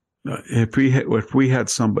 If we had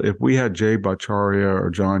Jay Bhattacharya or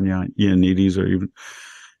John Ioannidis, or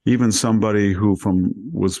even somebody who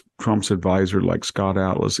was Trump's advisor like Scott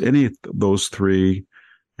Atlas, any of those three,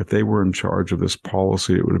 if they were in charge of this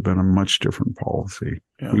policy, it would have been a much different policy.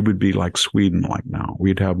 Yeah. We would be like Sweden like now.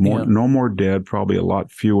 We'd have no more dead, probably a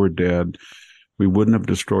lot fewer dead. We wouldn't have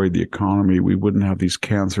destroyed the economy. We wouldn't have these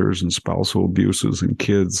cancers and spousal abuses and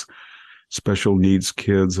kids, special needs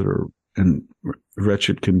kids that are in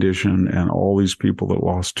wretched condition, and all these people that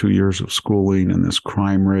lost 2 years of schooling, and this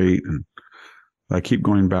crime rate. And I keep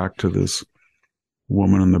going back to this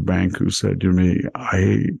woman in the bank who said to me,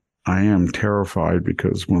 I am terrified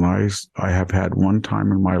because when I have had one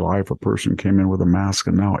time in my life a person came in with a mask,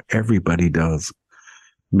 and now everybody does,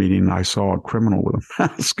 meaning I saw a criminal with a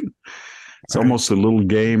mask. It's almost a little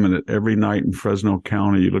game, and every night in Fresno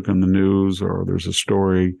County, you look in the news or there's a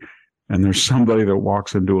story, and there's somebody that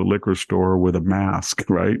walks into a liquor store with a mask,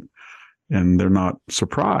 right? And they're not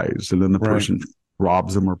surprised. And then the person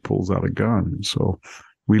robs them or pulls out a gun. So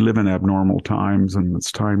we live in abnormal times, and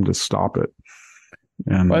it's time to stop it.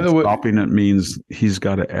 And by the way, stopping it means he's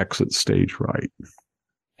got to exit stage right.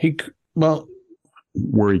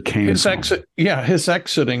 Where he came from. His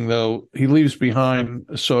exiting, though, he leaves behind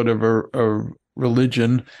sort of a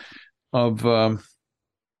religion of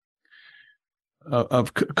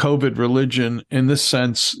COVID religion, in this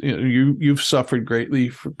sense. You've suffered greatly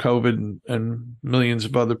for COVID, and millions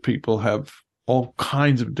of other people have all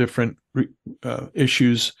kinds of different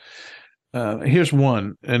issues. Here's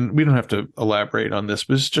one, and we don't have to elaborate on this,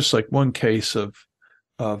 but it's just like one case of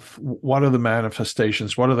what are the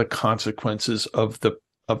manifestations, what are the consequences of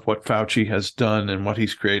what Fauci has done and what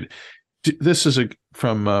he's created. This is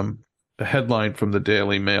from a headline from the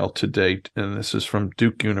Daily Mail to date, and this is from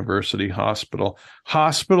Duke University Hospital.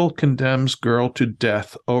 Hospital condemns girl to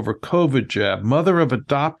death over COVID jab. Mother of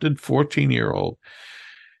adopted 14-year-old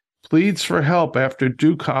pleads for help after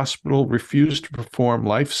Duke Hospital refused to perform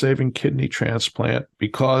life-saving kidney transplant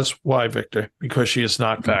because, why, Victor? Because she is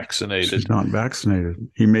not vaccinated. She's not vaccinated.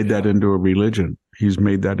 He made that into a religion. He's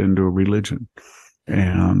made that into a religion.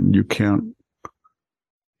 And you can't.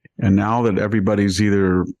 And now that everybody's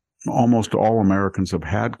almost all Americans have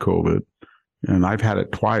had COVID, and I've had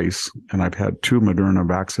it twice, and I've had 2 Moderna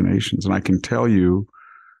vaccinations. And I can tell you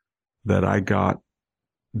that I got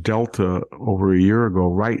Delta over a year ago,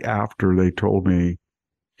 right after they told me,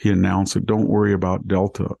 he announced that don't worry about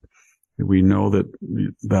Delta. We know that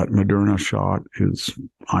Moderna shot is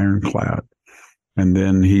ironclad. And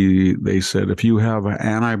then they said, if you have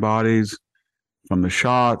antibodies from the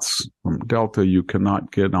shots from Delta, you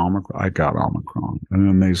cannot get Omicron. I got Omicron. And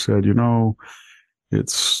then they said,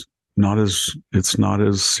 it's not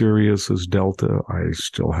as serious as Delta. I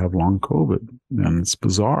still have long COVID, and it's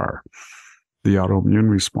bizarre, the autoimmune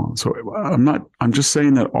response. So I'm just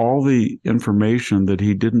saying that all the information that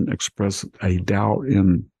he didn't express a doubt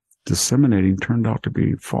in disseminating turned out to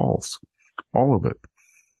be false. All of it.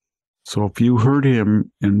 So if you heard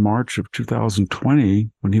him in March of 2020,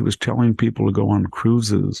 when he was telling people to go on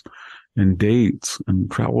cruises and dates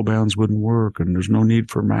and travel bans wouldn't work and there's no need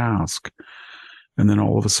for mask, and then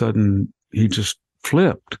all of a sudden he just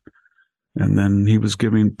flipped. And then he was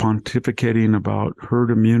pontificating about herd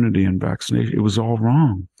immunity and vaccination. It was all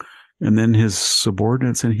wrong. And then his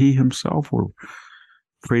subordinates and he himself were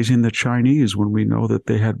praising the Chinese when we know that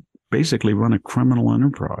they had basically run a criminal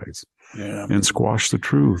enterprise and squashed the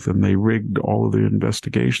truth. And they rigged all of the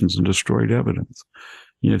investigations and destroyed evidence.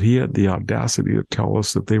 Yet he had the audacity to tell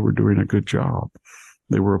us that they were doing a good job.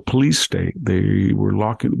 They were a police state. They were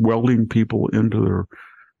welding people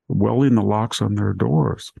welding the locks on their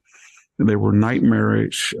doors. They were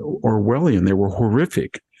nightmarish, Orwellian. They were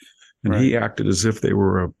horrific. And he acted as if they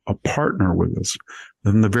were a partner with us.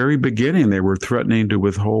 In the very beginning, they were threatening to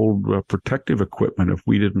withhold protective equipment if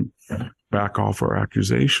we didn't back off our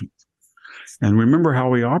accusations. And remember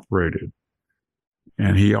how he operated.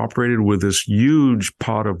 And he operated with this huge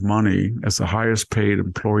pot of money as the highest paid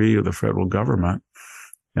employee of the federal government.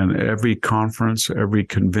 And every conference, every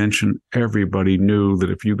convention, everybody knew that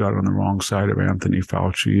if you got on the wrong side of Anthony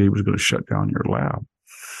Fauci, he was going to shut down your lab.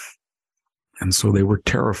 And so they were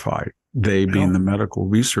terrified, they being the medical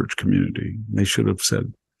research community. They should have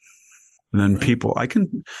said. And then people, I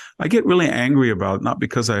get really angry about it, not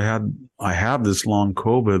because I have this long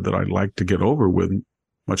COVID that I'd like to get over with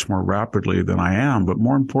much more rapidly than I am, but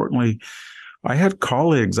more importantly, I had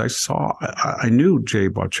colleagues I knew Jay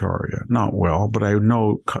Bhattacharya, not well, but I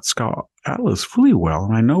know Scott Atlas fully well,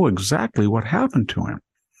 and I know exactly what happened to him.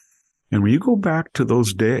 And when you go back to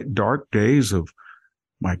those dark days of,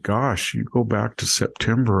 my gosh, you go back to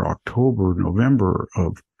September, October, November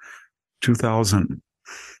of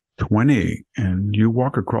 2020, and you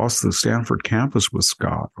walk across the Stanford campus with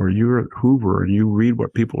Scott, or you're at Hoover and you read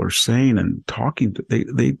what people are saying and talking,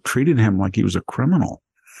 they treated him like he was a criminal,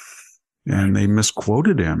 and they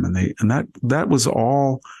misquoted him, and that was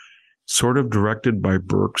all sort of directed by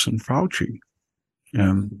Birx and Fauci.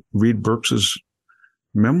 And read Birx's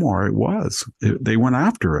memoir. They went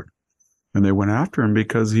after him, and they went after him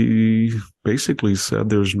because he basically said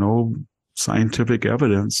there's no scientific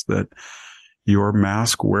evidence that your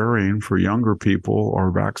mask wearing for younger people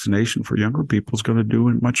or vaccination for younger people is going to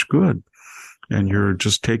do much good. And you're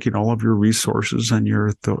just taking all of your resources and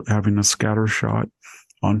you're having a scattershot,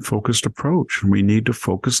 unfocused approach. And we need to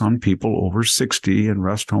focus on people over 60 and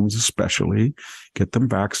rest homes especially, get them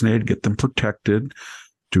vaccinated, get them protected.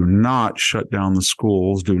 Do not shut down the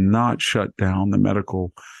schools. Do not shut down the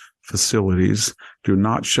medical facilities. Do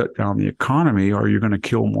not shut down the economy, or you're going to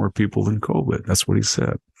kill more people than COVID. That's what he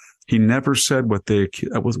said. He never said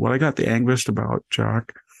that was what I got the angriest about,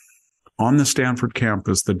 Jack. On the Stanford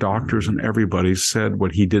campus, the doctors and everybody said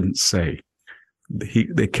what he didn't say.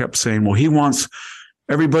 They kept saying, well, he wants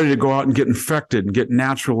everybody to go out and get infected and get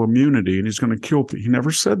natural immunity, and he's going to kill people. He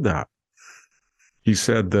never said that. He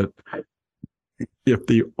said that if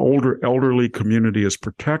the elderly community is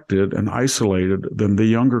protected and isolated, then the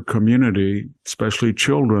younger community, especially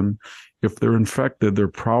children, if they're infected, they're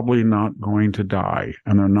probably not going to die,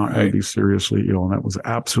 and they're not going to be seriously ill. And that was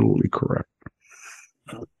absolutely correct.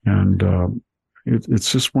 And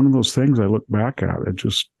it's just one of those things I look back at.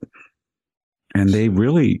 And they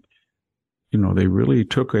really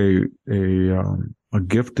took a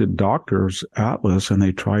gifted doctor's Atlas, and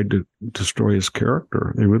they tried to destroy his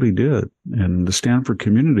character. They really did. And the Stanford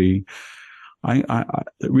community, the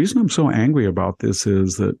reason I'm so angry about this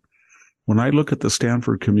is that when I look at the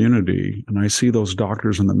Stanford community and I see those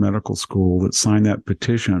doctors in the medical school that signed that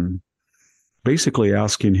petition, basically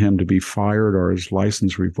asking him to be fired or his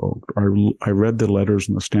license revoked. I read the letters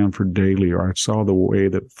in the Stanford Daily, or I saw the way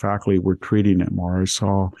that faculty were treating him, or I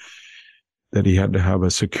saw that he had to have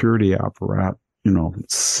a security apparatus,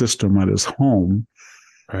 system at his home.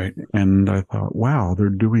 Right. And I thought, wow, they're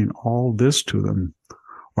doing all this to them.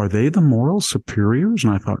 Are they the moral superiors?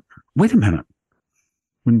 And I thought, wait a minute.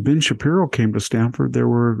 When Ben Shapiro came to Stanford, there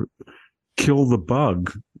were kill the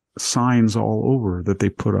bug signs all over that they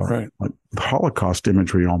put up, right, like Holocaust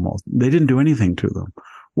imagery almost. They didn't do anything to them.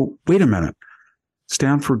 Well, wait a minute.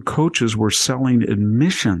 Stanford coaches were selling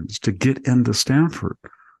admissions to get into Stanford.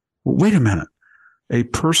 Well, wait a minute. A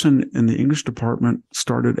person in the English department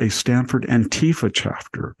started a Stanford Antifa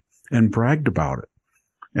chapter and bragged about it.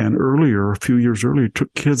 And a few years earlier,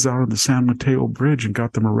 took kids out of the San Mateo Bridge and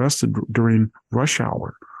got them arrested during rush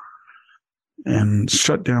hour and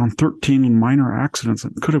shut down 13 minor accidents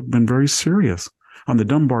that could have been very serious on the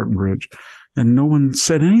Dumbarton Bridge. And no one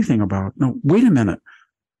said anything about it. No, wait a minute.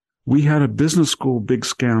 We had a business school big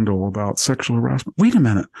scandal about sexual harassment. Wait a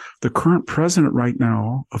minute. The current president right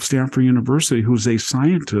now of Stanford University, who's a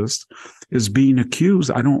scientist, is being accused.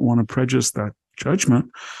 I don't want to prejudice that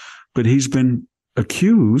judgment, but he's been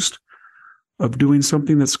accused of doing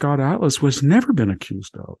something that Scott Atlas was never been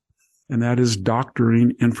accused of, and that is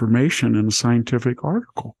doctoring information in a scientific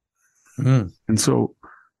article. And so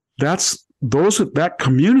that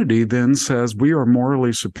community then says we are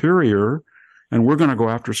morally superior, and we're going to go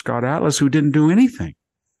after Scott Atlas, who didn't do anything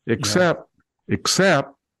except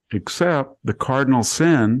the cardinal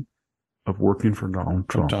sin of working for Donald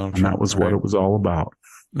Trump. And that was what it was all about.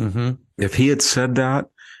 Mm-hmm. If he had said that,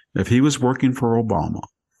 if he was working for Obama,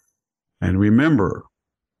 and remember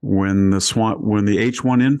when the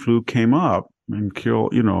H1N flu came up and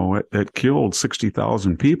killed, it killed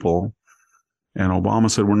 60,000 people, and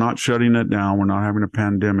Obama said, we're not shutting it down, we're not having a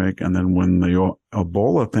pandemic. And then when the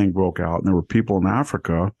Ebola thing broke out and there were people in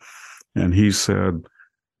Africa, and he said,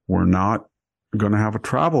 we're not going to have a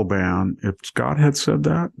travel ban. If Scott had said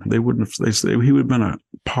that, he would have been a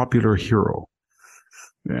popular hero.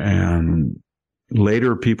 And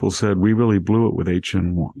later, people said, we really blew it with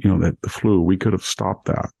H1N1, that the flu. We could have stopped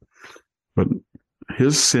that. But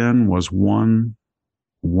his sin was one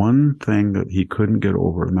thing that he couldn't get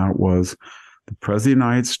over, and that was the President of the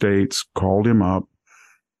United States called him up.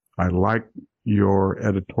 I like your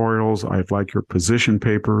editorials. I like your position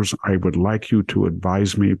papers. I would like you to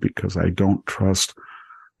advise me because I don't trust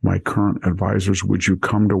my current advisors. Would you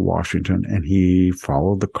come to Washington? And he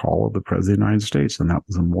followed the call of the President of the United States, and that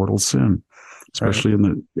was a mortal sin. especially in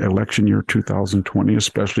the election year 2020,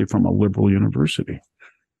 especially from a liberal university.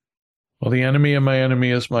 Well, the enemy of my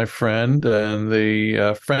enemy is my friend, and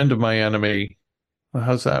the friend of my enemy. Well,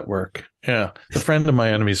 how's that work? Yeah, the friend of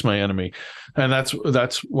my enemy is my enemy, and that's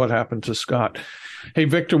what happened to Scott. Hey,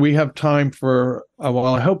 Victor, we have time for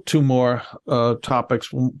I hope two more topics,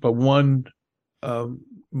 but one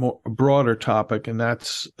more broader topic, and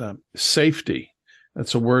that's safety.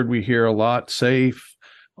 That's a word we hear a lot: safe,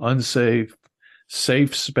 unsafe,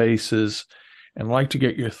 safe spaces, and I'd like to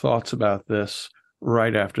get your thoughts about this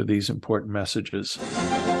right after these important messages.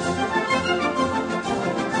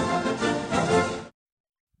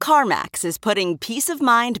 CarMax is putting peace of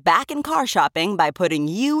mind back in car shopping by putting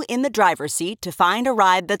you in the driver's seat to find a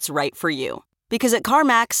ride that's right for you. Because at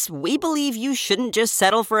CarMax, we believe you shouldn't just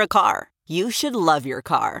settle for a car. You should love your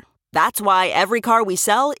car. That's why every car we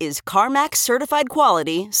sell is CarMax certified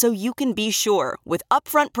quality, so you can be sure with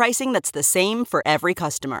upfront pricing that's the same for every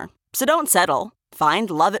customer. So don't settle. Find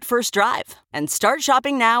love at first drive and start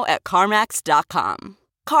shopping now at CarMax.com.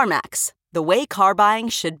 CarMax, the way car buying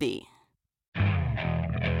should be.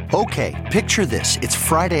 Okay, picture this. It's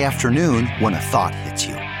Friday afternoon when a thought hits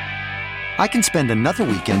you. I can spend another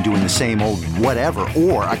weekend doing the same old whatever,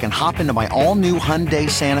 or I can hop into my all-new Hyundai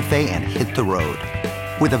Santa Fe and hit the road.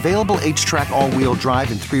 With available H-Track all-wheel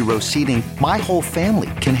drive and 3-row seating, my whole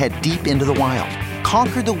family can head deep into the wild.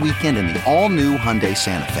 Conquer the weekend in the all-new Hyundai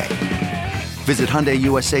Santa Fe. Visit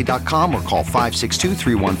HyundaiUSA.com or call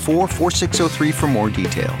 562-314-4603 for more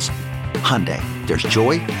details. Hyundai, there's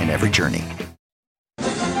joy in every journey.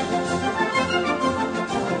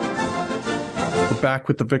 Back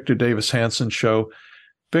with the Victor Davis Hanson Show.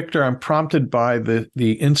 Victor, I'm prompted by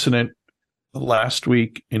the incident last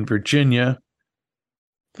week in Virginia.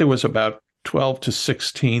 There was about 12 to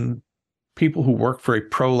 16 people who work for a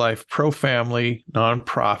pro-life, pro-family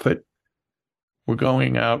nonprofit were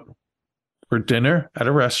going out for dinner at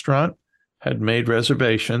a restaurant, had made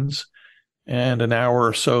reservations, and an hour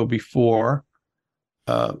or so before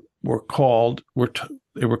they were called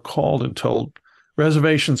and told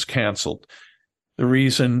reservations canceled. The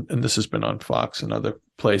reason, and this has been on Fox and other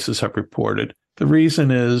places have reported, the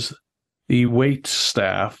reason is the wait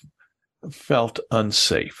staff felt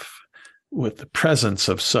unsafe with the presence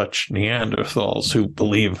of such Neanderthals who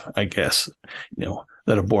believe, I guess,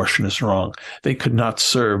 that abortion is wrong. They could not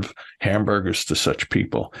serve hamburgers to such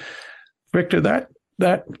people. Victor,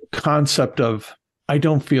 that concept of I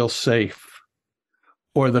don't feel safe,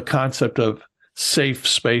 or the concept of safe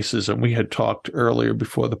spaces, and we had talked earlier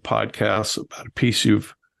before the podcast about a piece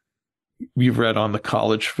you've read on the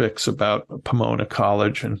College Fix about Pomona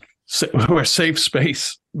College, and where safe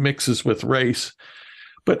space mixes with race.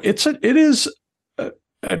 But it is,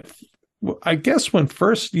 I guess, when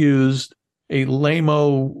first used, a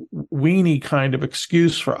lame-o weenie kind of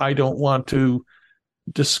excuse for I don't want to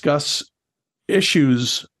discuss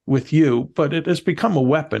issues with you, but it has become a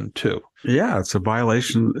weapon too. Yeah, it's a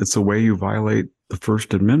violation. It's a way you violate the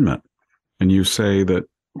First Amendment. And you say that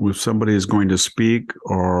if somebody is going to speak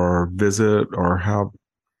or visit or have,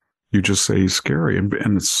 you just say he's scary.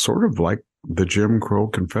 And it's sort of like the Jim Crow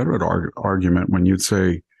Confederate argument when you'd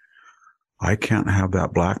say, I can't have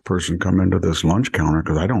that black person come into this lunch counter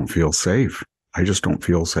because I don't feel safe. I just don't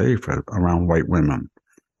feel safe around white women.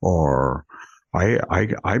 Or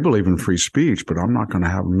I believe in free speech, but I'm not going to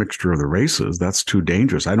have a mixture of the races. That's too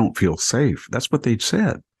dangerous. I don't feel safe. That's what they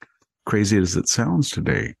said, crazy as it sounds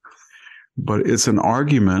today. But it's an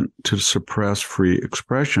argument to suppress free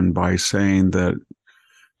expression by saying that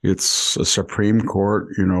it's a Supreme Court,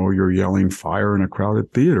 you're yelling fire in a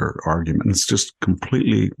crowded theater argument. It's just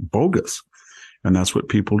completely bogus. And that's what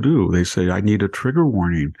people do. They say, I need a trigger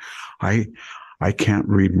warning. I can't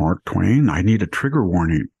read Mark Twain. I need a trigger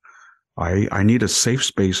warning. I need a safe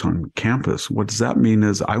space on campus. What does that mean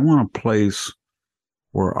is I want a place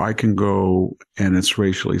where I can go and it's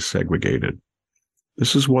racially segregated.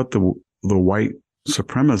 This is what the white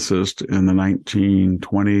supremacist in the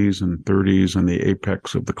 1920s and 30s and the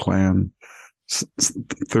apex of the Klan,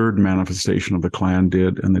 third manifestation of the Klan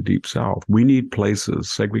did in the Deep South. We need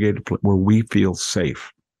places, segregated where we feel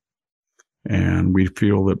safe. And we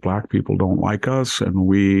feel that black people don't like us and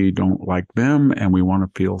we don't like them and we want to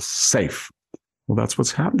feel safe. Well, that's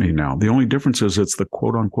what's happening now. The only difference is it's the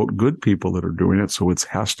quote unquote good people that are doing it. So it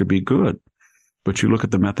has to be good. But you look at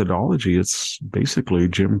the methodology, it's basically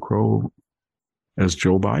Jim Crow, as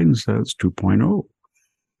Joe Biden says, 2.0.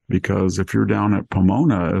 Because if you're down at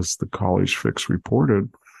Pomona, as the College Fix reported,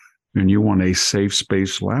 and you want a safe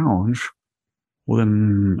space lounge, well,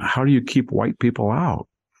 then how do you keep white people out?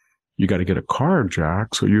 You got to get a card,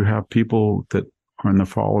 Jack. So you have people that are in the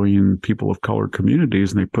following people of color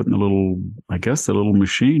communities, and they put in the little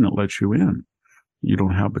machine that lets you in. You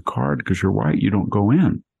don't have the card because you're white. You don't go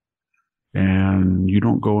in. And you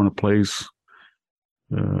don't go in a place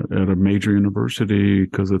at a major university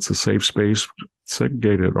because it's a safe space,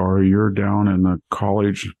 segregated, or you're down in the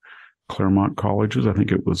college, Claremont colleges. I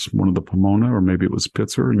think it was one of the Pomona, or maybe it was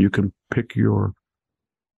Pitzer, and you can pick your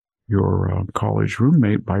college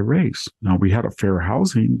roommate by race. Now, we had a fair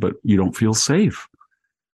housing, but you don't feel safe.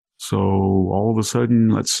 So all of a sudden,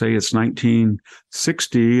 let's say it's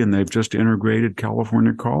 1960 and they've just integrated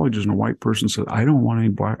California colleges, and a white person says, I don't want any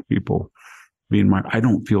black people being I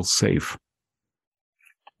don't feel safe.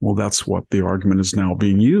 Well, that's what the argument is now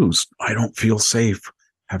being used. I don't feel safe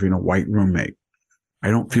having a white roommate. I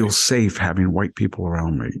don't feel safe having white people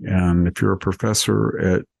around me. And if you're a professor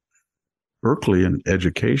at Berkeley in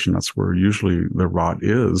education, that's where usually the rot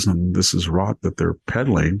is. And this is rot that they're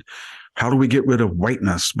peddling. How do we get rid of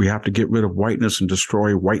whiteness? We have to get rid of whiteness and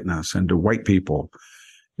destroy whiteness and to white people.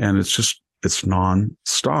 And it's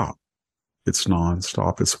nonstop. It's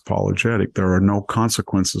nonstop. It's apologetic. There are no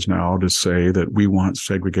consequences now to say that we want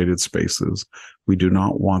segregated spaces. We do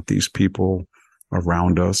not want these people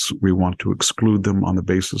around us. We want to exclude them on the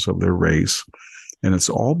basis of their race. And it's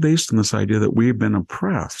all based on this idea that we've been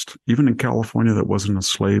oppressed. Even in California, that wasn't a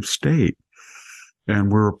slave state.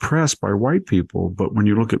 And we're oppressed by white people. But when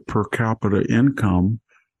you look at per capita income,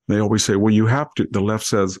 they always say, well, you have to, the left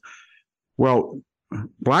says, well,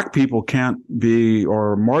 black people can't be,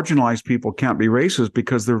 or marginalized people can't be racist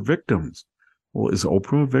because they're victims. Well, is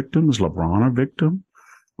Oprah a victim? Is LeBron a victim?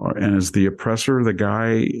 And is the oppressor the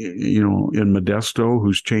guy, in Modesto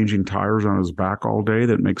who's changing tires on his back all day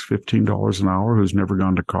that makes $15 an hour, who's never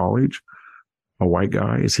gone to college? A white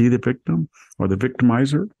guy? Is he the victim or the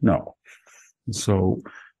victimizer? No. So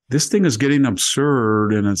this thing is getting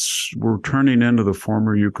absurd, and we're turning into the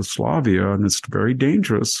former Yugoslavia, and it's very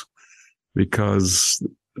dangerous. Because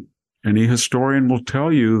any historian will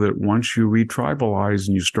tell you that once you retribalize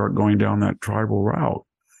and you start going down that tribal route,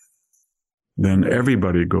 then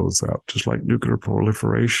everybody goes out, just like nuclear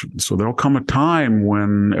proliferation. So there'll come a time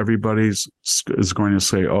when everybody is going to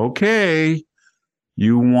say, okay,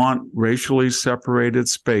 you want racially separated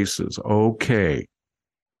spaces. Okay,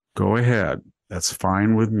 go ahead. That's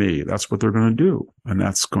fine with me. That's what they're going to do. And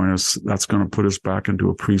that's going to put us back into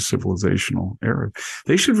a pre-civilizational era.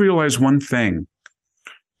 They should realize one thing.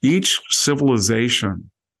 Each civilization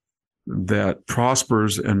that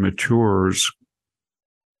prospers and matures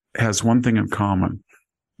has one thing in common.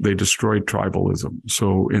 They destroyed tribalism.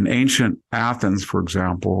 So in ancient Athens, for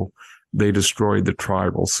example, they destroyed the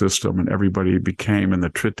tribal system, and everybody became, in the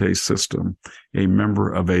Trite system, a member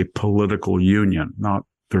of a political union, not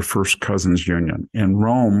their first cousins union. In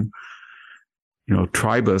Rome,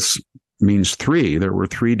 tribus means three. There were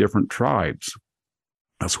three different tribes.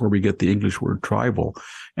 That's where we get the English word tribal.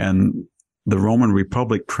 And the Roman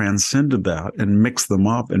Republic transcended that and mixed them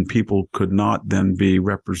up, and people could not then be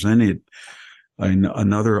represented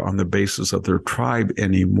another on the basis of their tribe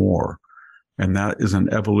anymore. And that is an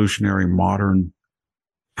evolutionary modern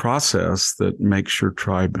process that makes your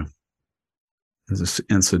tribe is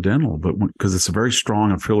incidental, but because it's a very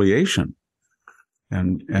strong affiliation.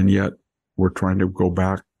 And yet we're trying to go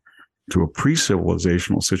back to a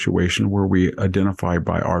pre-civilizational situation where we identify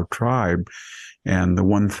by our tribe. And the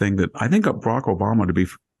one thing that I think Barack Obama, to be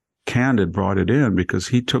candid, brought it in because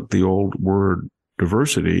he took the old word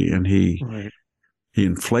diversity and he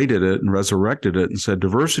inflated it and resurrected it and said,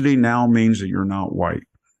 diversity now means that you're not white.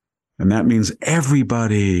 And that means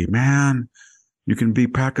everybody, man. You can be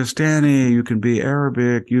Pakistani, you can be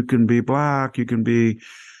Arabic, you can be black, you can be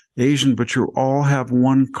Asian, but you all have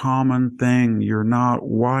one common thing. You're not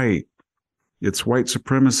white. It's white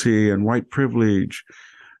supremacy and white privilege.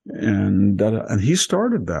 And he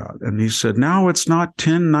started that. And he said, now it's not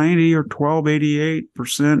 1090 or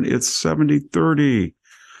 1288%, it's 7030.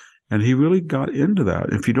 And he really got into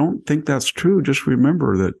that. If you don't think that's true, just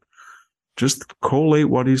remember that. Just collate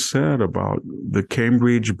what he said about the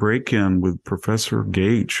Cambridge break-in with Professor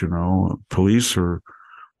Gates. Police are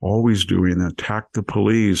always doing attack the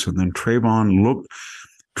police. And then Trayvon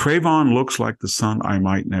looks like the son I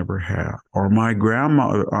might never have. Or my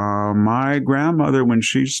grandmother, when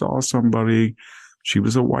she saw somebody, she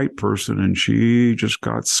was a white person and she just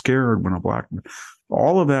got scared when a black man.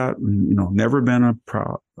 All of that, never been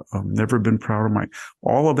proud of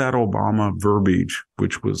all of that Obama verbiage,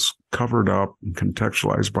 which was covered up and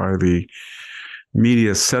contextualized by the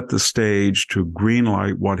media, set the stage to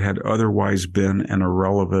greenlight what had otherwise been an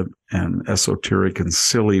irrelevant and esoteric and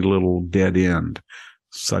silly little dead end,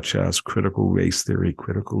 such as critical race theory,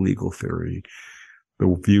 critical legal theory,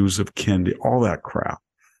 the views of Kendi, all that crap.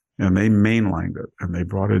 And they mainlined it, and they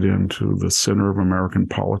brought it into the center of American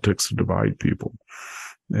politics to divide people.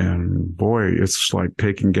 And boy, it's like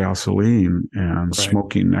taking gasoline and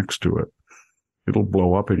smoking next to it. It'll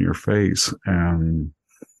blow up in your face. And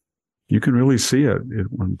you can really see it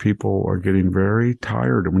when people are getting very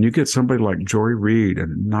tired. And when you get somebody like Joy Reid,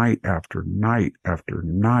 and night after night after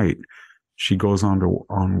night, she goes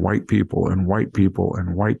on white people and white people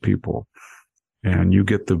and white people. And you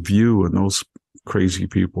get the View, and those crazy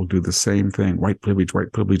people do the same thing. White privilege,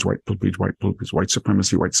 white privilege, white privilege, white privilege, white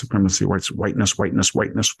supremacy,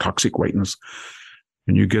 whiteness, toxic whiteness.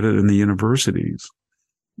 And you get it in the universities.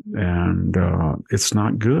 And it's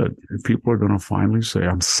not good. People are going to finally say,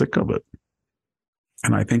 I'm sick of it.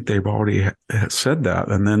 And I think they've already said that.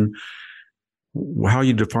 And then how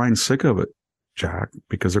you define sick of it, Jack,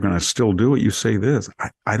 because they're going to still do it. You say this,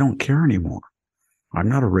 I don't care anymore. I'm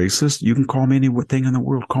not a racist. You can call me anything in the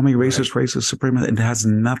world. Call me racist, racist, supremacist. It has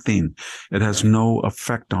nothing. It has no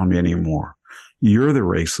effect on me anymore. You're the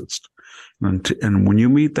racist. And when you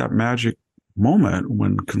meet that magic moment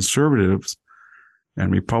when conservatives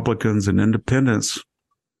and Republicans and independents,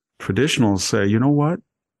 traditionals say, you know what?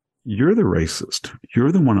 You're the racist.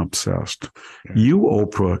 You're the one obsessed. Yeah. You,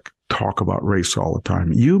 Oprah, talk about race all the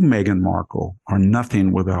time. You, Meghan Markle, are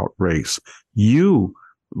nothing without race. You,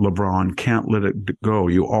 LeBron, can't let it go.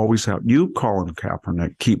 You always have. You, Colin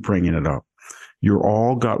Kaepernick, keep bringing it up. You're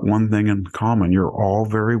all got one thing in common. You're all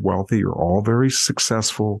very wealthy. You're all very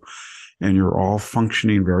successful. And you're all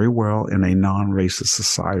functioning very well in a non-racist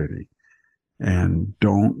society. And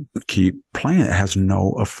don't keep playing. It has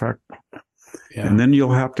no effect. Yeah. And then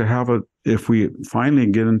you'll have to have if we finally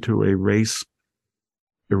get into a race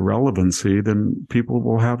irrelevancy, then people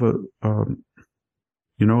will have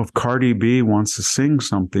if Cardi B wants to sing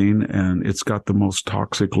something and it's got the most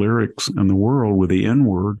toxic lyrics in the world with the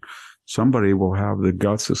N-word, somebody will have the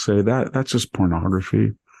guts to say that's just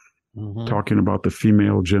pornography. Mm-hmm. Talking about the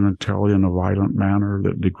female genitalia in a violent manner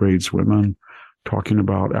that degrades women, talking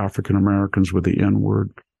about African Americans with the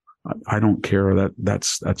N-word. I don't care.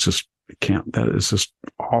 That's just can't. That is just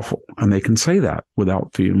awful. And they can say that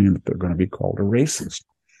without feeling that they're going to be called a racist.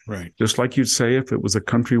 Right. Just like you'd say if it was a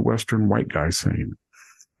country western white guy saying it.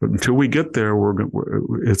 But until we get there,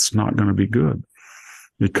 it's not going to be good,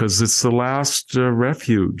 because it's the last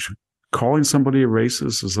refuge. Calling somebody a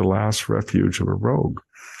racist is the last refuge of a rogue.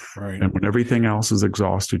 Right. And when everything else is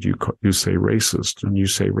exhausted, you say racist, and you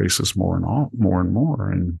say racist more and more,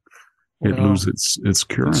 and it loses its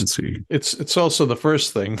currency. It's also the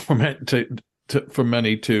first thing for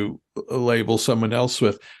many to label someone else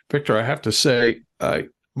with. Victor, I have to say,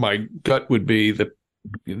 my gut would be that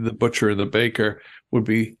the butcher, the baker, would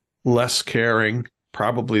be less caring,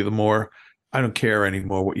 probably the more, I don't care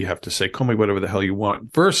anymore what you have to say. Call me whatever the hell you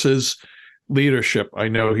want. Versus leadership. I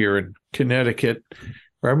know here in Connecticut,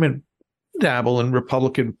 where I'm in dabble in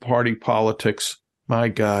Republican Party politics. My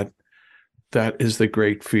God, that is the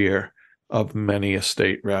great fear of many a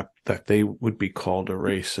state rep, that they would be called a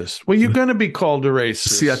racist. Well, you're going to be called a racist.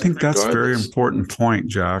 See, I think that's a very important point,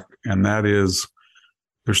 Jack. And that is,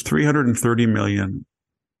 there's 330 million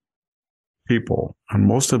people, and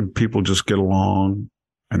most of them people just get along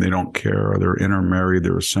and they don't care. They're intermarried,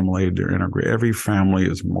 they're assimilated, they're integrated. Every family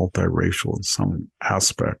is multiracial in some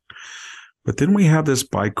aspect. But then we have this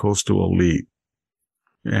bicoastal elite,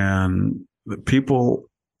 and the people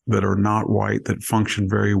that are not white that function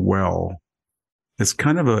very well. It's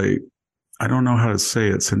kind of I don't know how to say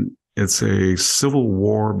it. It's a civil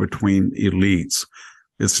war between elites.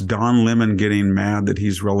 It's Don Lemon getting mad that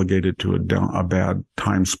he's relegated to a bad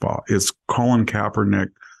time spot. It's Colin Kaepernick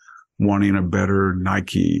wanting a better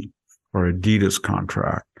Nike or Adidas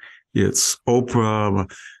contract. It's Oprah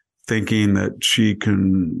thinking that she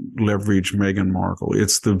can leverage Meghan Markle.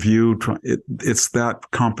 It's the View. It's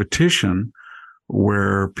that competition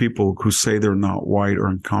where people who say they're not white are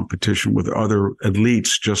in competition with other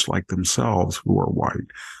elites just like themselves who are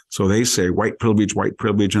white. So they say white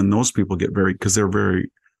privilege, and those people get because they're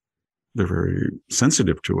very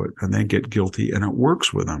sensitive to it, and they get guilty, and it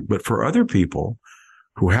works with them. But for other people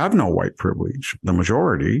who have no white privilege, the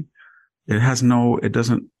majority, it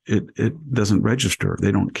doesn't register.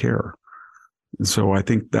 They don't care. And so I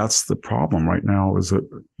think that's the problem right now, is that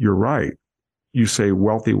you're right. You say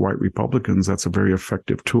wealthy white Republicans, that's a very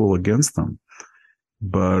effective tool against them.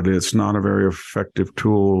 But it's not a very effective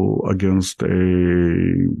tool against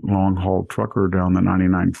a long-haul trucker down the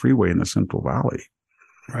 99 freeway in the Central Valley.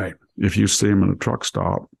 Right. If you see him in a truck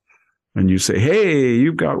stop and you say, hey,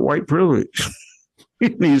 you've got white privilege,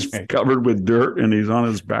 and he's covered with dirt and he's on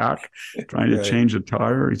his back trying to change a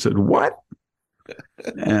tire. He said, what?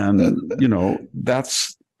 And,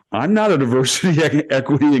 I'm not a diversity,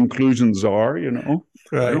 equity, inclusion czar,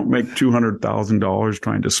 Right. I don't make $200,000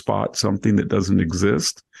 trying to spot something that doesn't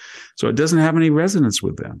exist. So it doesn't have any resonance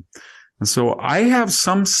with them. And so I have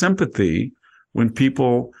some sympathy when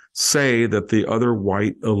people say that the other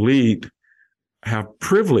white elite have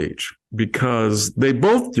privilege, because they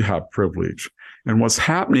both have privilege. And what's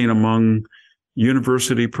happening among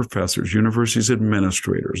university professors, universities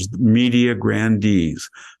administrators, media grandees,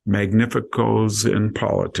 magnificos in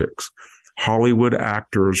politics, Hollywood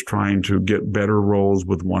actors trying to get better roles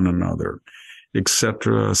with one another,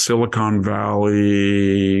 etc., Silicon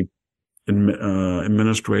Valley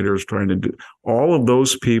administrators trying to do, all of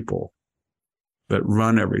those people that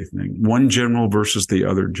run everything, one general versus the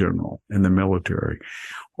other general in the military,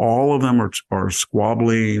 all of them are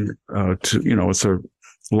squabbling it's a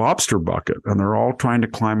lobster bucket, and they're all trying to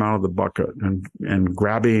climb out of the bucket and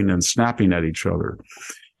grabbing and snapping at each other.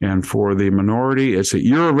 And for the minority, it's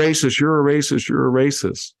you're a racist, you're a racist, you're a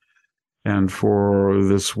racist. And for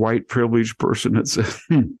this white privileged person, it's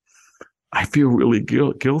I feel really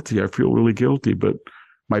guilty. I feel really guilty, but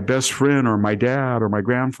my best friend or my dad or my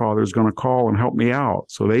grandfather is going to call and help me out.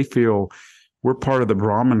 So they feel we're part of the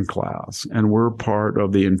Brahmin class, and we're part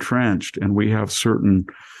of the entrenched, and we have certain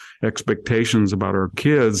expectations about our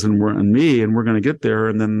kids and we're going to get there.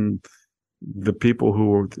 And then the people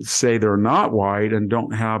who say they're not white and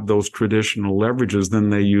don't have those traditional leverages,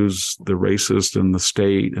 then they use the racist and the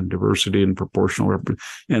state and diversity and proportional,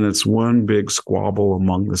 and it's one big squabble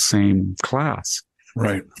among the same class.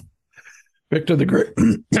 Right. Victor, the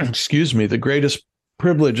greatest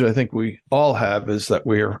privilege I think we all have is that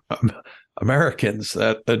we're Americans.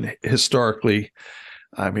 That historically,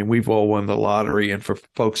 I mean, we've all won the lottery, and for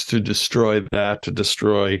folks to destroy that, to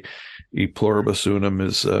destroy e pluribus unum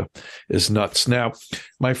is nuts. Now,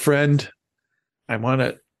 my friend, I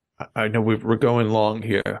know we're going long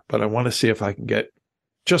here, but I want to see if I can get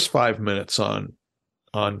just 5 minutes on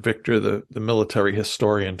Victor, the military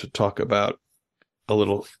historian, to talk about a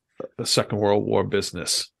little Second World War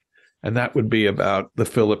business. And that would be about the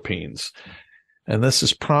Philippines. And this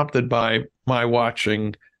is prompted by my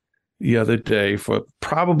watching the other day, for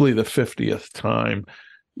probably the 50th time,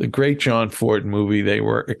 the great John Ford movie, They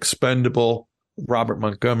Were Expendable, Robert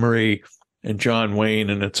Montgomery and John Wayne.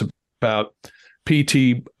 And it's about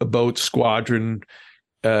PT boat squadron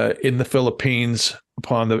in the Philippines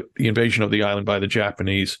upon the invasion of the island by the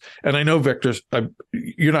Japanese. And I know, Victor,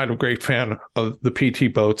 you're not a great fan of the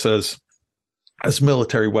PT boats as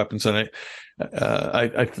military weapons. And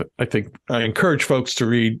I think I encourage folks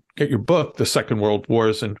to get your book, The Second World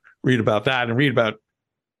Wars, and read about that, and read about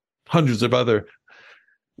hundreds of other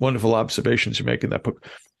wonderful observations you make in that book.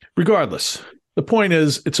 Regardless, the point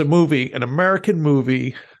is, it's a movie, an American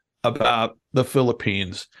movie about the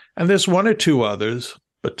Philippines. And there's one or two others,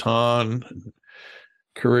 Bataan,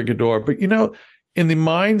 Corregidor. But, in the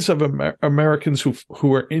minds of Americans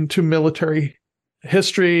who are into military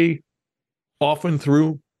history, often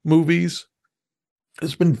through movies,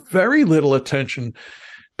 there's been very little attention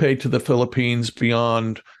paid to the Philippines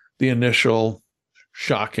beyond the initial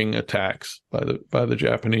shocking attacks by the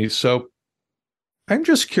Japanese. So I'm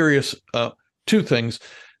just curious, two things.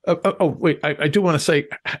 I do want to say,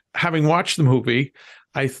 having watched the movie,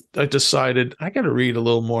 I decided I got to read a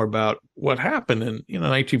little more about what happened in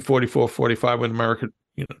 1944, 45 when America,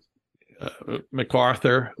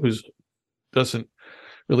 MacArthur, who doesn't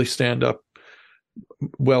really stand up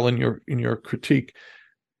well in your critique,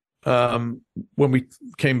 when we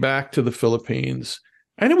came back to the Philippines,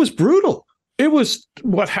 and it was brutal. It was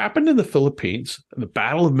what happened in the Philippines. The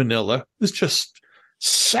Battle of Manila was just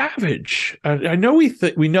savage. I know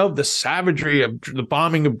we know the savagery of the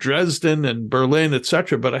bombing of Dresden and Berlin,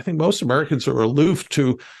 etc., but I think most Americans are aloof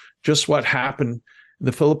to just what happened in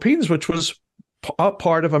the Philippines, which was a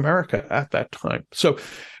part of America at that time. So,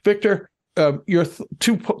 Victor, your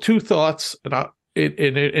two thoughts, and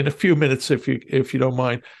in a few minutes, if you don't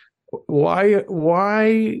mind.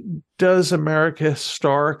 Why does America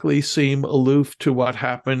historically seem aloof to what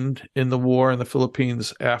happened in the war in the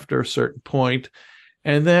Philippines after a certain point?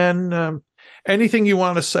 And then anything you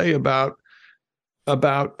want to say about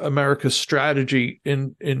America's strategy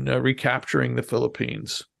in recapturing the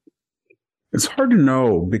Philippines? It's hard to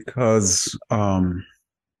know, because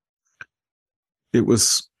it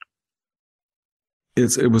was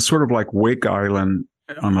sort of like Wake Island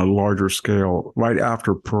on a larger scale. Right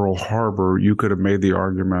after Pearl Harbor, you could have made the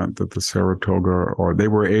argument that the Saratoga, or they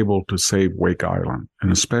were able to save Wake Island,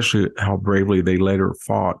 and especially how bravely they later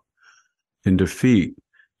fought in defeat.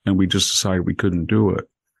 And we just decided we couldn't do it.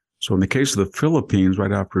 So in the case of the Philippines,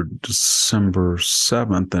 right after December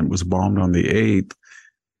 7th, and it was bombed on the 8th,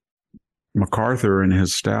 MacArthur and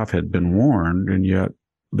his staff had been warned, and yet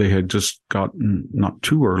they had just gotten, not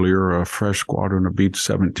too earlier, a fresh squadron of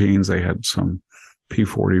B-17s. They had some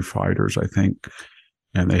P-40 fighters, I think,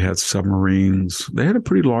 and they had submarines. They had a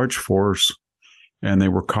pretty large force, and they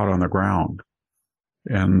were caught on the ground.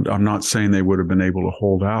 And I'm not saying they would have been able to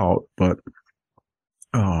hold out, but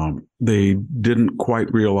they didn't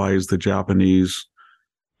quite realize the Japanese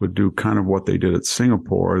would do kind of what they did at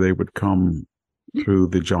Singapore. They would come through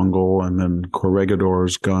the jungle, and then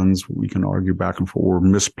Corregidor's guns, we can argue back and forth, were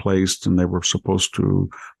misplaced, and they were supposed to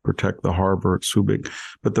protect the harbor at Subic.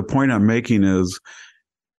 But the point I'm making is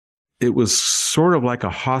it was sort of like a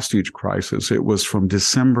hostage crisis. It was from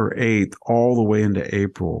December 8th all the way into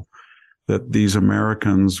April that these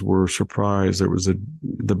Americans were surprised. There was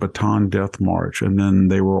the Bataan Death March, and then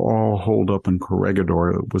they were all holed up in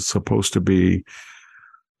Corregidor. It was supposed to be,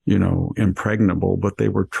 impregnable, but they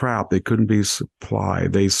were trapped. They couldn't be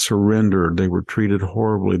supplied. They surrendered. They were treated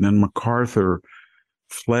horribly. Then MacArthur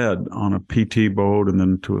fled on a PT boat and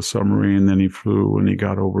then to a submarine. Then he flew and he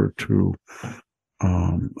got over to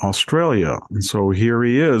Australia. And so here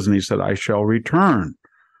he is, and he said, I shall return.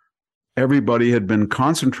 Everybody had been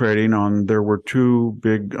concentrating on, there were two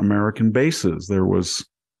big American bases. There was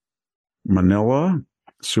Manila,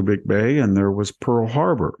 Subic Bay, and there was Pearl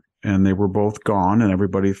Harbor. And they were both gone, and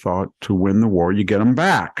everybody thought to win the war, you get them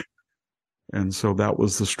back. And so that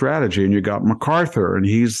was the strategy. And you got MacArthur, and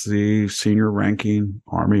he's the senior ranking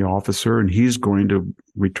Army officer, and he's going to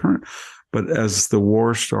return. But as the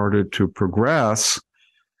war started to progress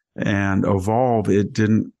and evolve, it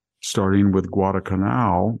didn't, starting with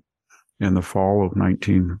Guadalcanal in the fall of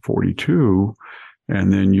 1942.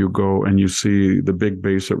 And then you go and you see the big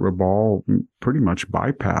base at Rabaul pretty much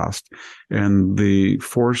bypassed, and the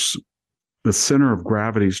force, the center of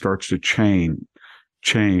gravity starts to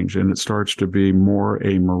change, and it starts to be more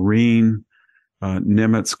a Marine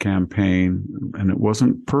Nimitz campaign. And it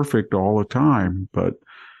wasn't perfect all the time, but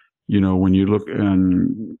when you look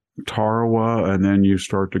in Tarawa, and then you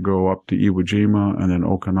start to go up to Iwo Jima, and then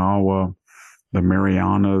Okinawa, the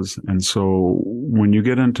Marianas. And so when you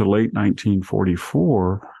get into late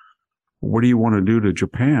 1944, what do you want to do to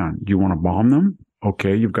Japan? Do you want to bomb them?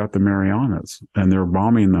 Okay, you've got the Marianas, and they're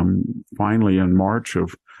bombing them finally in March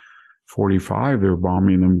of 45. They're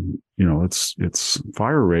bombing them, it's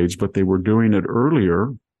fire raids, but they were doing it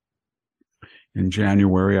earlier in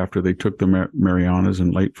January after they took the Marianas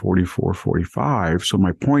in late 44, 45. So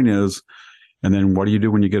my point is, and then what do you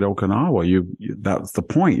do when you get Okinawa? That's the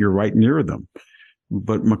point. You're right near them.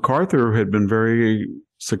 But MacArthur had been very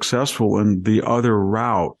successful in the other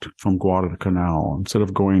route from Guadalcanal. Instead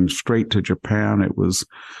of going straight to Japan, it was,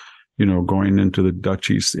 going into the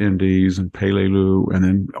Dutch East Indies and Peleliu, and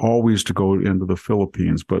then always to go into the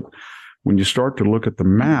Philippines. But when you start to look at the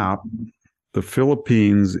map, the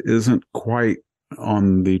Philippines isn't quite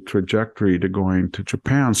on the trajectory to going to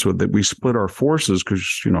Japan, so that we split our forces because,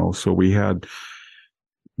 so we had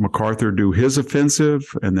MacArthur do his offensive,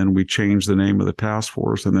 and then we changed the name of the task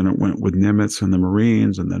force, and then it went with Nimitz and the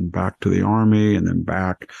Marines, and then back to the Army, and then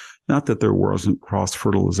back. Not that there wasn't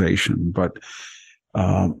cross-fertilization, but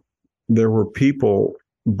there were people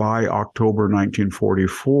by October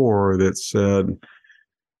 1944 that said,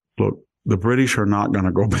 look, the British are not going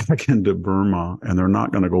to go back into Burma, and they're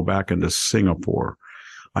not going to go back into Singapore.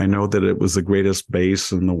 I know that it was the greatest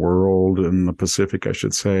base in the world, in the Pacific, I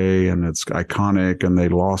should say, and it's iconic, and they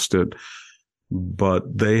lost it.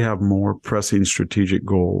 But they have more pressing strategic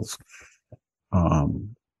goals. I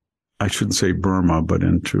shouldn't say Burma, but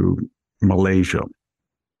into Malaysia.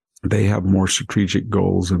 They have more strategic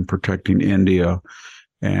goals in protecting India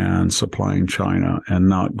and supplying China, and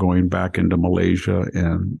not going back into Malaysia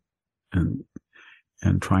and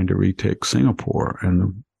trying to retake Singapore.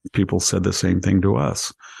 And people said the same thing to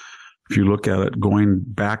us. If you look at it, going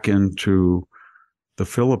back into the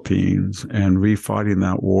Philippines and refighting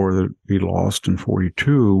that war that we lost in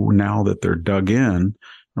 42, now that they're dug in, and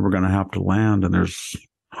we're going to have to land, and there's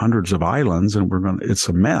hundreds of islands, and it's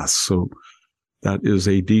a mess. So that is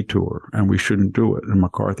a detour, and we shouldn't do it. And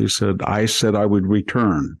MacArthur said, I said I would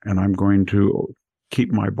return, and I'm going to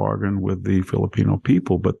keep my bargain with the Filipino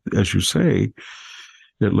people. But as you say,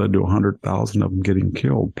 it led to 100,000 of them getting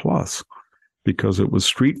killed plus, because it was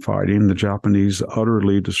street fighting. The Japanese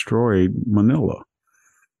utterly destroyed Manila.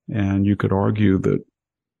 And you could argue that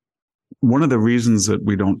one of the reasons that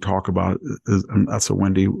we don't talk about it is, and that's a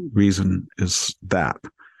Wendy reason, is that.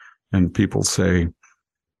 And people say,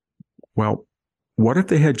 well, what if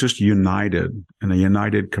they had just united in a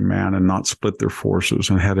united command and not split their forces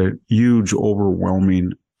and had a huge,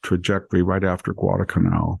 overwhelming trajectory right after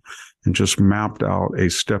Guadalcanal and just mapped out a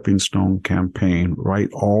stepping stone campaign right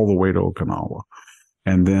all the way to Okinawa,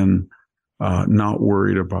 and then not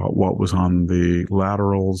worried about what was on the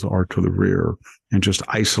laterals or to the rear, and just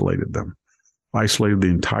isolated them. Isolated the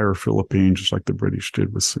entire Philippines, just like the British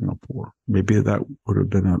did with Singapore. Maybe that would have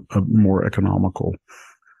been a more economical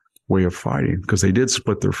way of fighting, because they did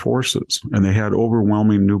split their forces and they had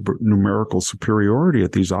overwhelming numerical superiority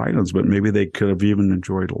at these islands, but maybe they could have even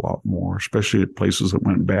enjoyed a lot more, especially at places that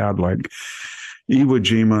went bad like Iwo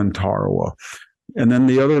Jima and Tarawa. And then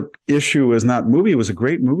the other issue is, that movie was a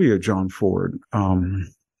great movie of John Ford.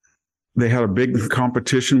 They had a big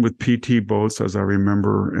competition with PT boats, as I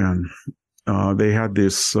remember, and they had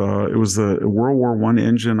this, it was the World War I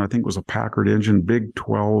engine. I think it was a Packard engine, big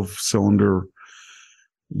 12-cylinder,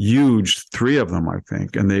 huge, 3 of them, I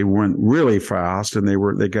think. And they went really fast, and they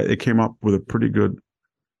came up with a pretty good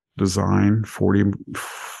design,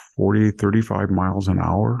 35 miles an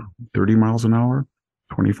hour, 30 miles an hour,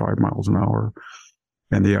 25 miles an hour.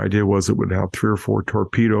 And the idea was it would have 3 or 4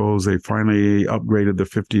 torpedoes. They finally upgraded the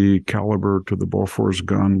 50 caliber to the Bofors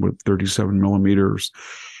gun with 37 millimeters.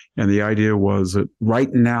 And the idea was that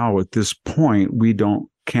right now, at this point, we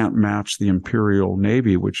can't match the Imperial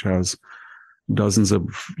Navy, which has dozens of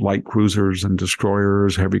light cruisers and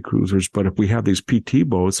destroyers, heavy cruisers. But if we have these PT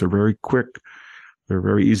boats, they're very quick. They're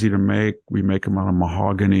very easy to make. We make them out of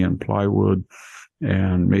mahogany and plywood.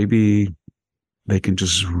 And maybe they can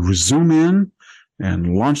just zoom in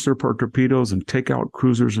and launch their torpedoes and take out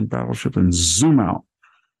cruisers and battleships and zoom out.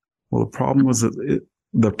 Well, the problem was that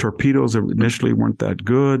the torpedoes initially weren't that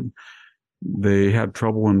good. They had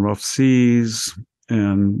trouble in rough seas,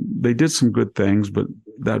 and they did some good things, but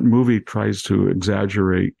that movie tries to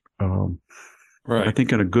exaggerate, right, I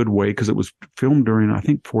think in a good way, because it was filmed during, I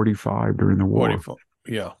think, 45, during the war. 44.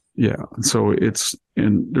 Yeah. Yeah. So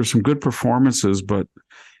there's some good performances, but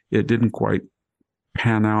it didn't quite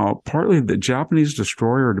pan out. Partly the Japanese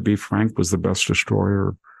destroyer, to be frank, was the best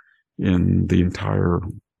destroyer in the entire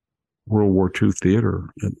World War II theater.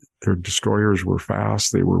 Their destroyers were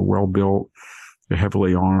fast. They were well built. They're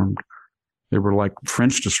heavily armed. They were like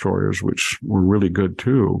French destroyers, which were really good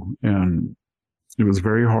too. And it was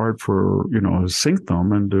very hard to sink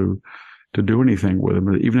them and to do anything with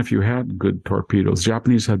them. Even if you had good torpedoes,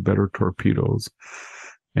 Japanese had better torpedoes.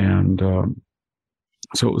 And,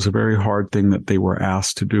 so it was a very hard thing that they were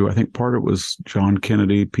asked to do. I think part of it was John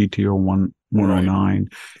Kennedy, PTO 109,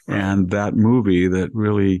 right, and that movie that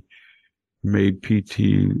really made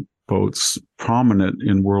PT boats prominent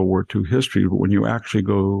in World War II history. But when you actually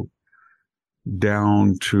go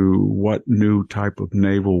down to what new type of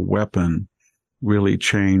naval weapon really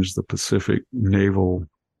changed the Pacific naval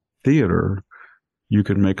theater, you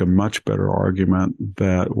could make a much better argument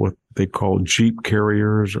that what they call jeep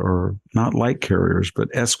carriers, or not light carriers, but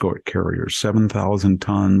escort carriers, 7,000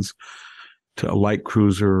 tons to a light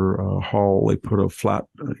cruiser hull. They put a flat,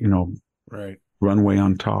 right, runway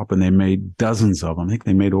on top, and they made dozens of them. I think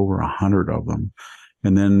they made over 100 of them.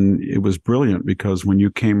 And then it was brilliant, because when you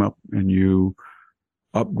came up and you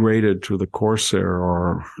upgraded to the Corsair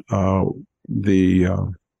or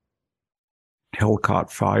the Hellcat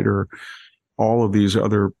fighter, all of these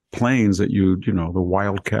other planes that the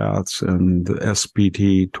Wildcats and the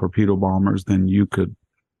SPT torpedo bombers, then you could,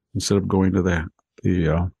 instead of going to the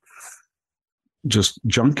just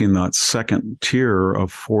junking that second tier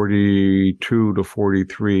of 42 to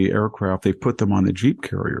 43 aircraft, they put them on the jeep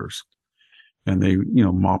carriers, and they,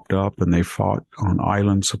 mopped up and they fought on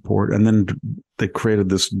island support. And then they created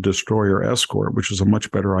this destroyer escort, which was a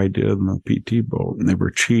much better idea than the PT boat. And they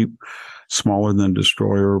were cheap, smaller than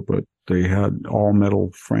destroyer, but they had all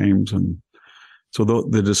metal frames. And so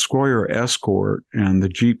the destroyer escort and the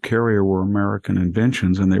jeep carrier were American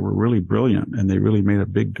inventions, and they were really brilliant, and they really made a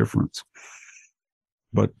big difference.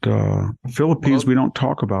 But Philippines, we don't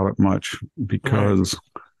talk about it much, because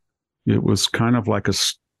it was kind of like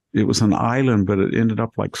it was an island, but it ended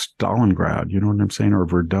up like Stalingrad, you know what I'm saying, or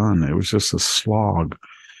Verdun. It was just a slog,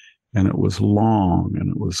 and it was long,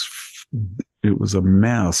 and it was a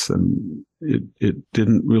mess, and it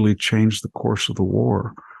didn't really change the course of the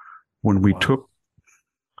war. When we took,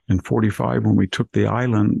 in 45, when we took the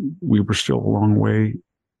island, we were still a long way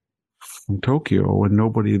from Tokyo, and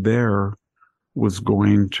nobody there was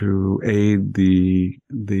going to aid the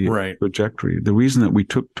trajectory. The reason that we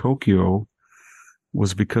took Tokyo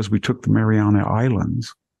was because we took the Mariana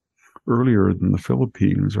Islands earlier than the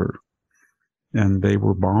Philippines, and they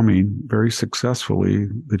were bombing very successfully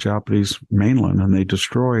the Japanese mainland, and they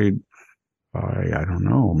destroyed by, I don't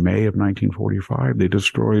know, May of 1945. They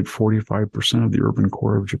destroyed 45% of the urban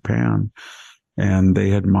core of Japan, and they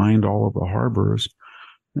had mined all of the harbors.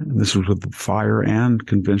 And this was with fire and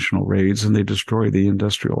conventional raids, and they destroyed the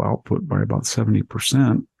industrial output by about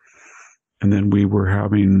 70%. And then we were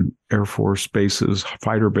having Air Force bases,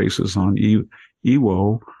 fighter bases on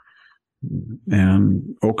Iwo, and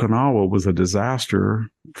Okinawa was a disaster.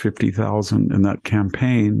 50,000 in that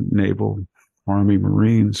campaign, naval, Army,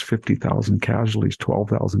 Marines, 50,000 casualties,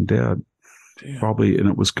 12,000 dead. Damn. Probably, and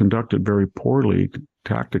it was conducted very poorly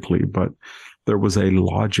tactically, but there was a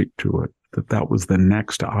logic to it, that was the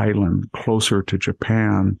next island closer to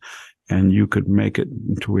Japan, and you could make it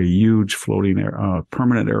into a huge floating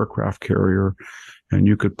permanent aircraft carrier, and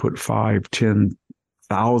you could put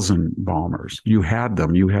 5,000-10,000 bombers. You had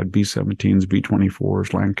them. You had B-17s,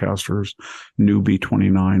 B-24s, Lancasters, new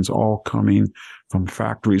B-29s, all coming from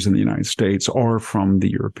factories in the United States or from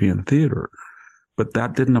the European theater. But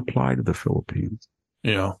that didn't apply to the Philippines.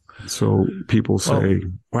 Yeah. So people say,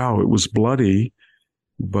 wow, it was bloody,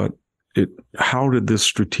 but how did this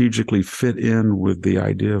strategically fit in with the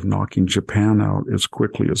idea of knocking Japan out as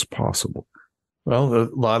quickly as possible? Well, a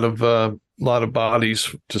lot of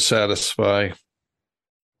bodies to satisfy.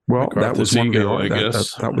 Well, that was one ego, of the, I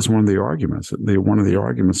guess. That was one of the arguments. One of the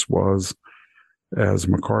arguments was, as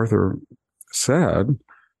MacArthur said,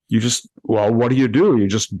 what do? You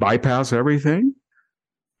just bypass everything.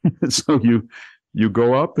 So you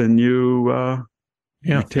go up and you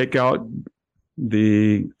take out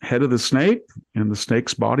the head of the snake, and the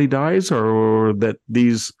snake's body dies, or that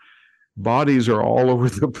these bodies are all over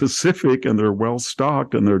the Pacific and they're well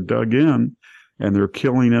stocked and they're dug in and they're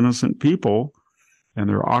killing innocent people and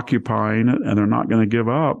they're occupying it and they're not going to give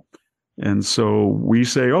up. And so we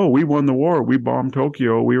say, oh, we won the war. We bombed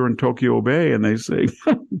Tokyo. We were in Tokyo Bay. And they say,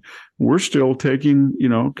 we're still taking,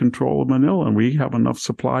 control of Manila, and we have enough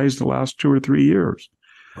supplies to last 2 or 3 years.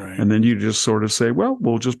 Right. And then you just sort of say, well,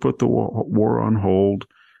 we'll just put the war on hold,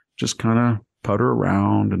 just kind of putter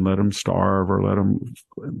around and let them starve or let them.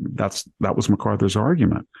 That was MacArthur's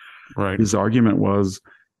argument. Right. His argument was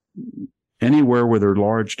anywhere where there are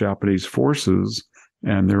large Japanese forces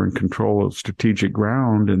and they're in control of strategic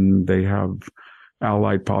ground and they have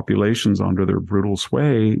allied populations under their brutal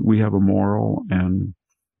sway, we have a moral and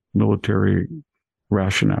military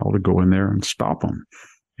rationale to go in there and stop them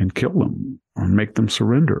and kill them or make them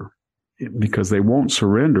surrender, because they won't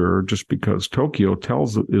surrender just because Tokyo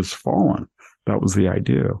tells it is fallen. That was the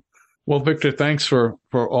idea. Well, Victor, thanks for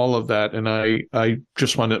all of that. And I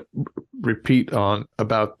just want to repeat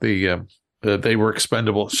about the They Were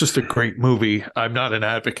Expendable. It's just a great movie. I'm not an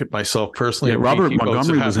advocate myself personally. Yeah, Robert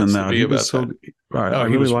Montgomery was in that. He was so right. I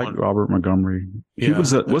really like Robert Montgomery. Yeah. He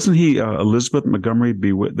was wasn't he Elizabeth Montgomery,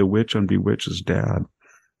 the witch on Bewitch's dad?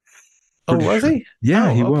 Pretty was he?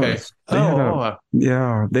 Yeah, he was.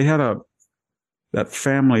 They had that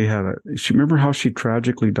family had remember how she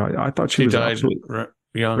tragically died? I thought she was died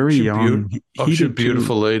young. Very young. She's a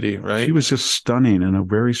beautiful lady, right? She was just stunning in a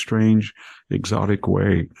very strange, exotic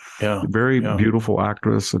way. Yeah. Very beautiful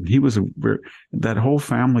actress. And he was that whole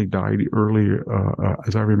family died early,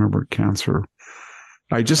 as I remember, cancer.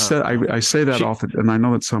 I just said, I say that often, and I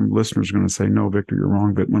know that some listeners are going to say, no, Victor, you're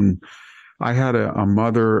wrong. But when I had a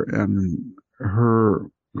mother and her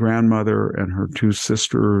grandmother and her 2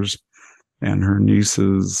 sisters and her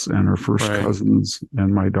nieces and her first cousins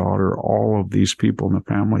and my daughter, all of these people in the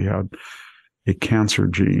family had a cancer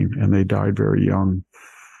gene, and they died very young,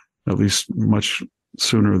 at least much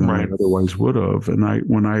sooner than I otherwise would have. And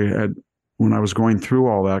when I was going through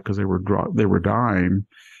all that, because they were dying,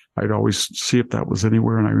 I'd always see if that was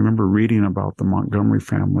anywhere. And I remember reading about the Montgomery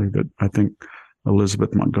family, that I think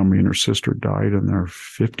Elizabeth Montgomery and her sister died in their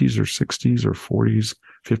 50s or 60s or 40s,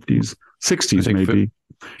 50s, 60s maybe.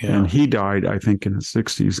 Yeah. And he died, I think, in his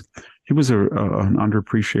 60s. He was an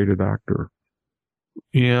underappreciated actor.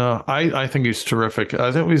 Yeah, I think he's terrific.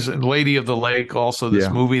 I think he's in Lady of the Lake, also this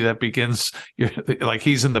movie that begins, like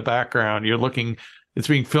he's in the background. You're looking, it's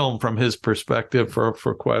being filmed from his perspective for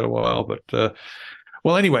quite a while. But,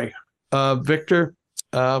 well, anyway, Victor,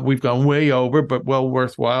 we've gone way over, but well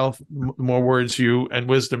worthwhile. More words you and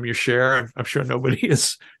wisdom you share. I'm sure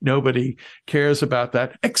nobody cares about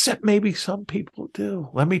that, except maybe some people do.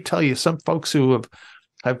 Let me tell you, some folks who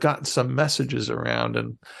have gotten some messages around,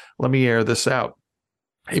 and let me air this out.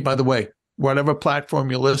 Hey, by the way, whatever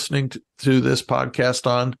platform you're listening to this podcast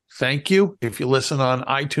on, thank you. If you listen on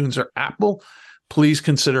iTunes or Apple, please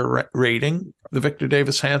consider rating the Victor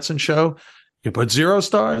Davis Hanson Show. You can put 0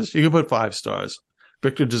 stars, you can put 5 stars.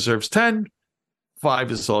 Victor deserves 10.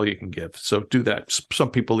 5 is all you can give. So do that.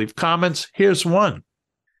 Some people leave comments. Here's one.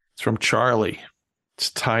 It's from Charlie.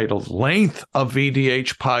 It's titled Length of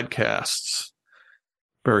VDH Podcasts.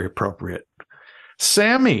 Very appropriate.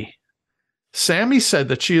 Sammy said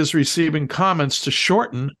that she is receiving comments to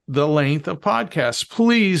shorten the length of podcasts.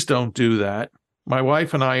 Please don't do that. My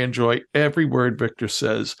wife and I enjoy every word Victor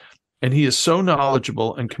says, and he is so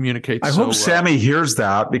knowledgeable and communicates so well. I hope Sammy hears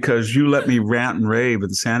that, because you let me rant and rave,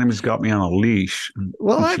 and Sammy's got me on a leash.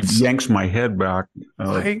 Well, she yanks my head back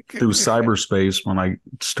through cyberspace when I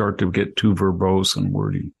start to get too verbose and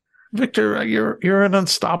wordy. Victor, you're an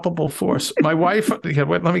unstoppable force. My wife,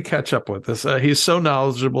 let me catch up with this. He's so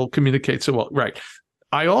knowledgeable, communicates so well. Right.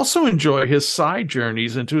 I also enjoy his side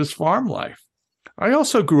journeys into his farm life. I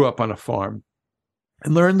also grew up on a farm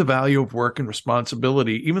and learned the value of work and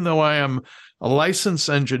responsibility. Even though I am a licensed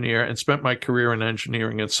engineer and spent my career in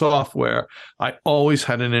engineering and software, I always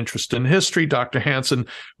had an interest in history. Dr. Hansen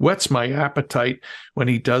whets my appetite when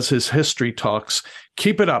he does his history talks.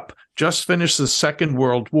 Keep it up. Just finished the Second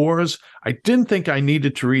World Wars. I didn't think I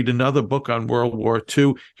needed to read another book on World War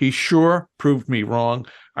II. He sure proved me wrong.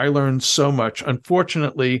 I learned so much.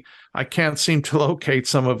 Unfortunately, I can't seem to locate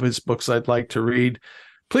some of his books I'd like to read.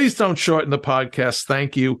 Please don't shorten the podcast.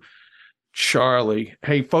 Thank you, Charlie.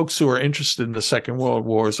 Hey, folks who are interested in the Second World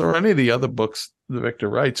Wars or any of the other books that Victor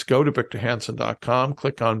writes, go to victorhansen.com,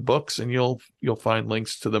 click on books, and you'll find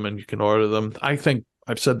links to them and you can order them. I think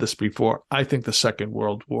I've said this before. I think the Second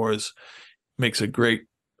World Wars makes a great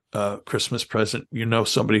Christmas present. You know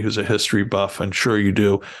somebody who's a history buff, and sure you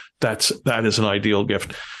do. That is an ideal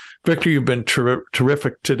gift. Victor, you've been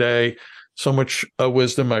terrific today. So much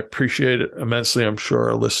wisdom. I appreciate it immensely. I'm sure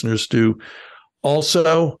our listeners do.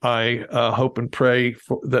 Also, I hope and pray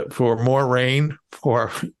for more rain for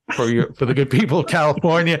the good people of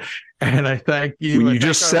California. And I thank you. When you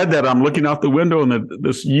just said that, I'm looking out the window, and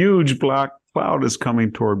this huge black cloud is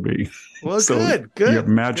coming toward me. Well, so good. You have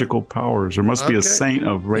magical powers. There must be a saint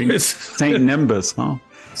of rain, Saint Nimbus, huh?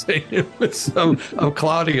 Saint Nimbus of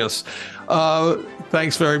Claudius.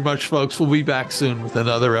 Thanks very much, folks. We'll be back soon with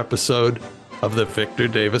another episode of the Victor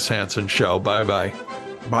Davis Hansen Show. Bye-bye.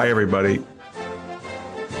 Bye, everybody.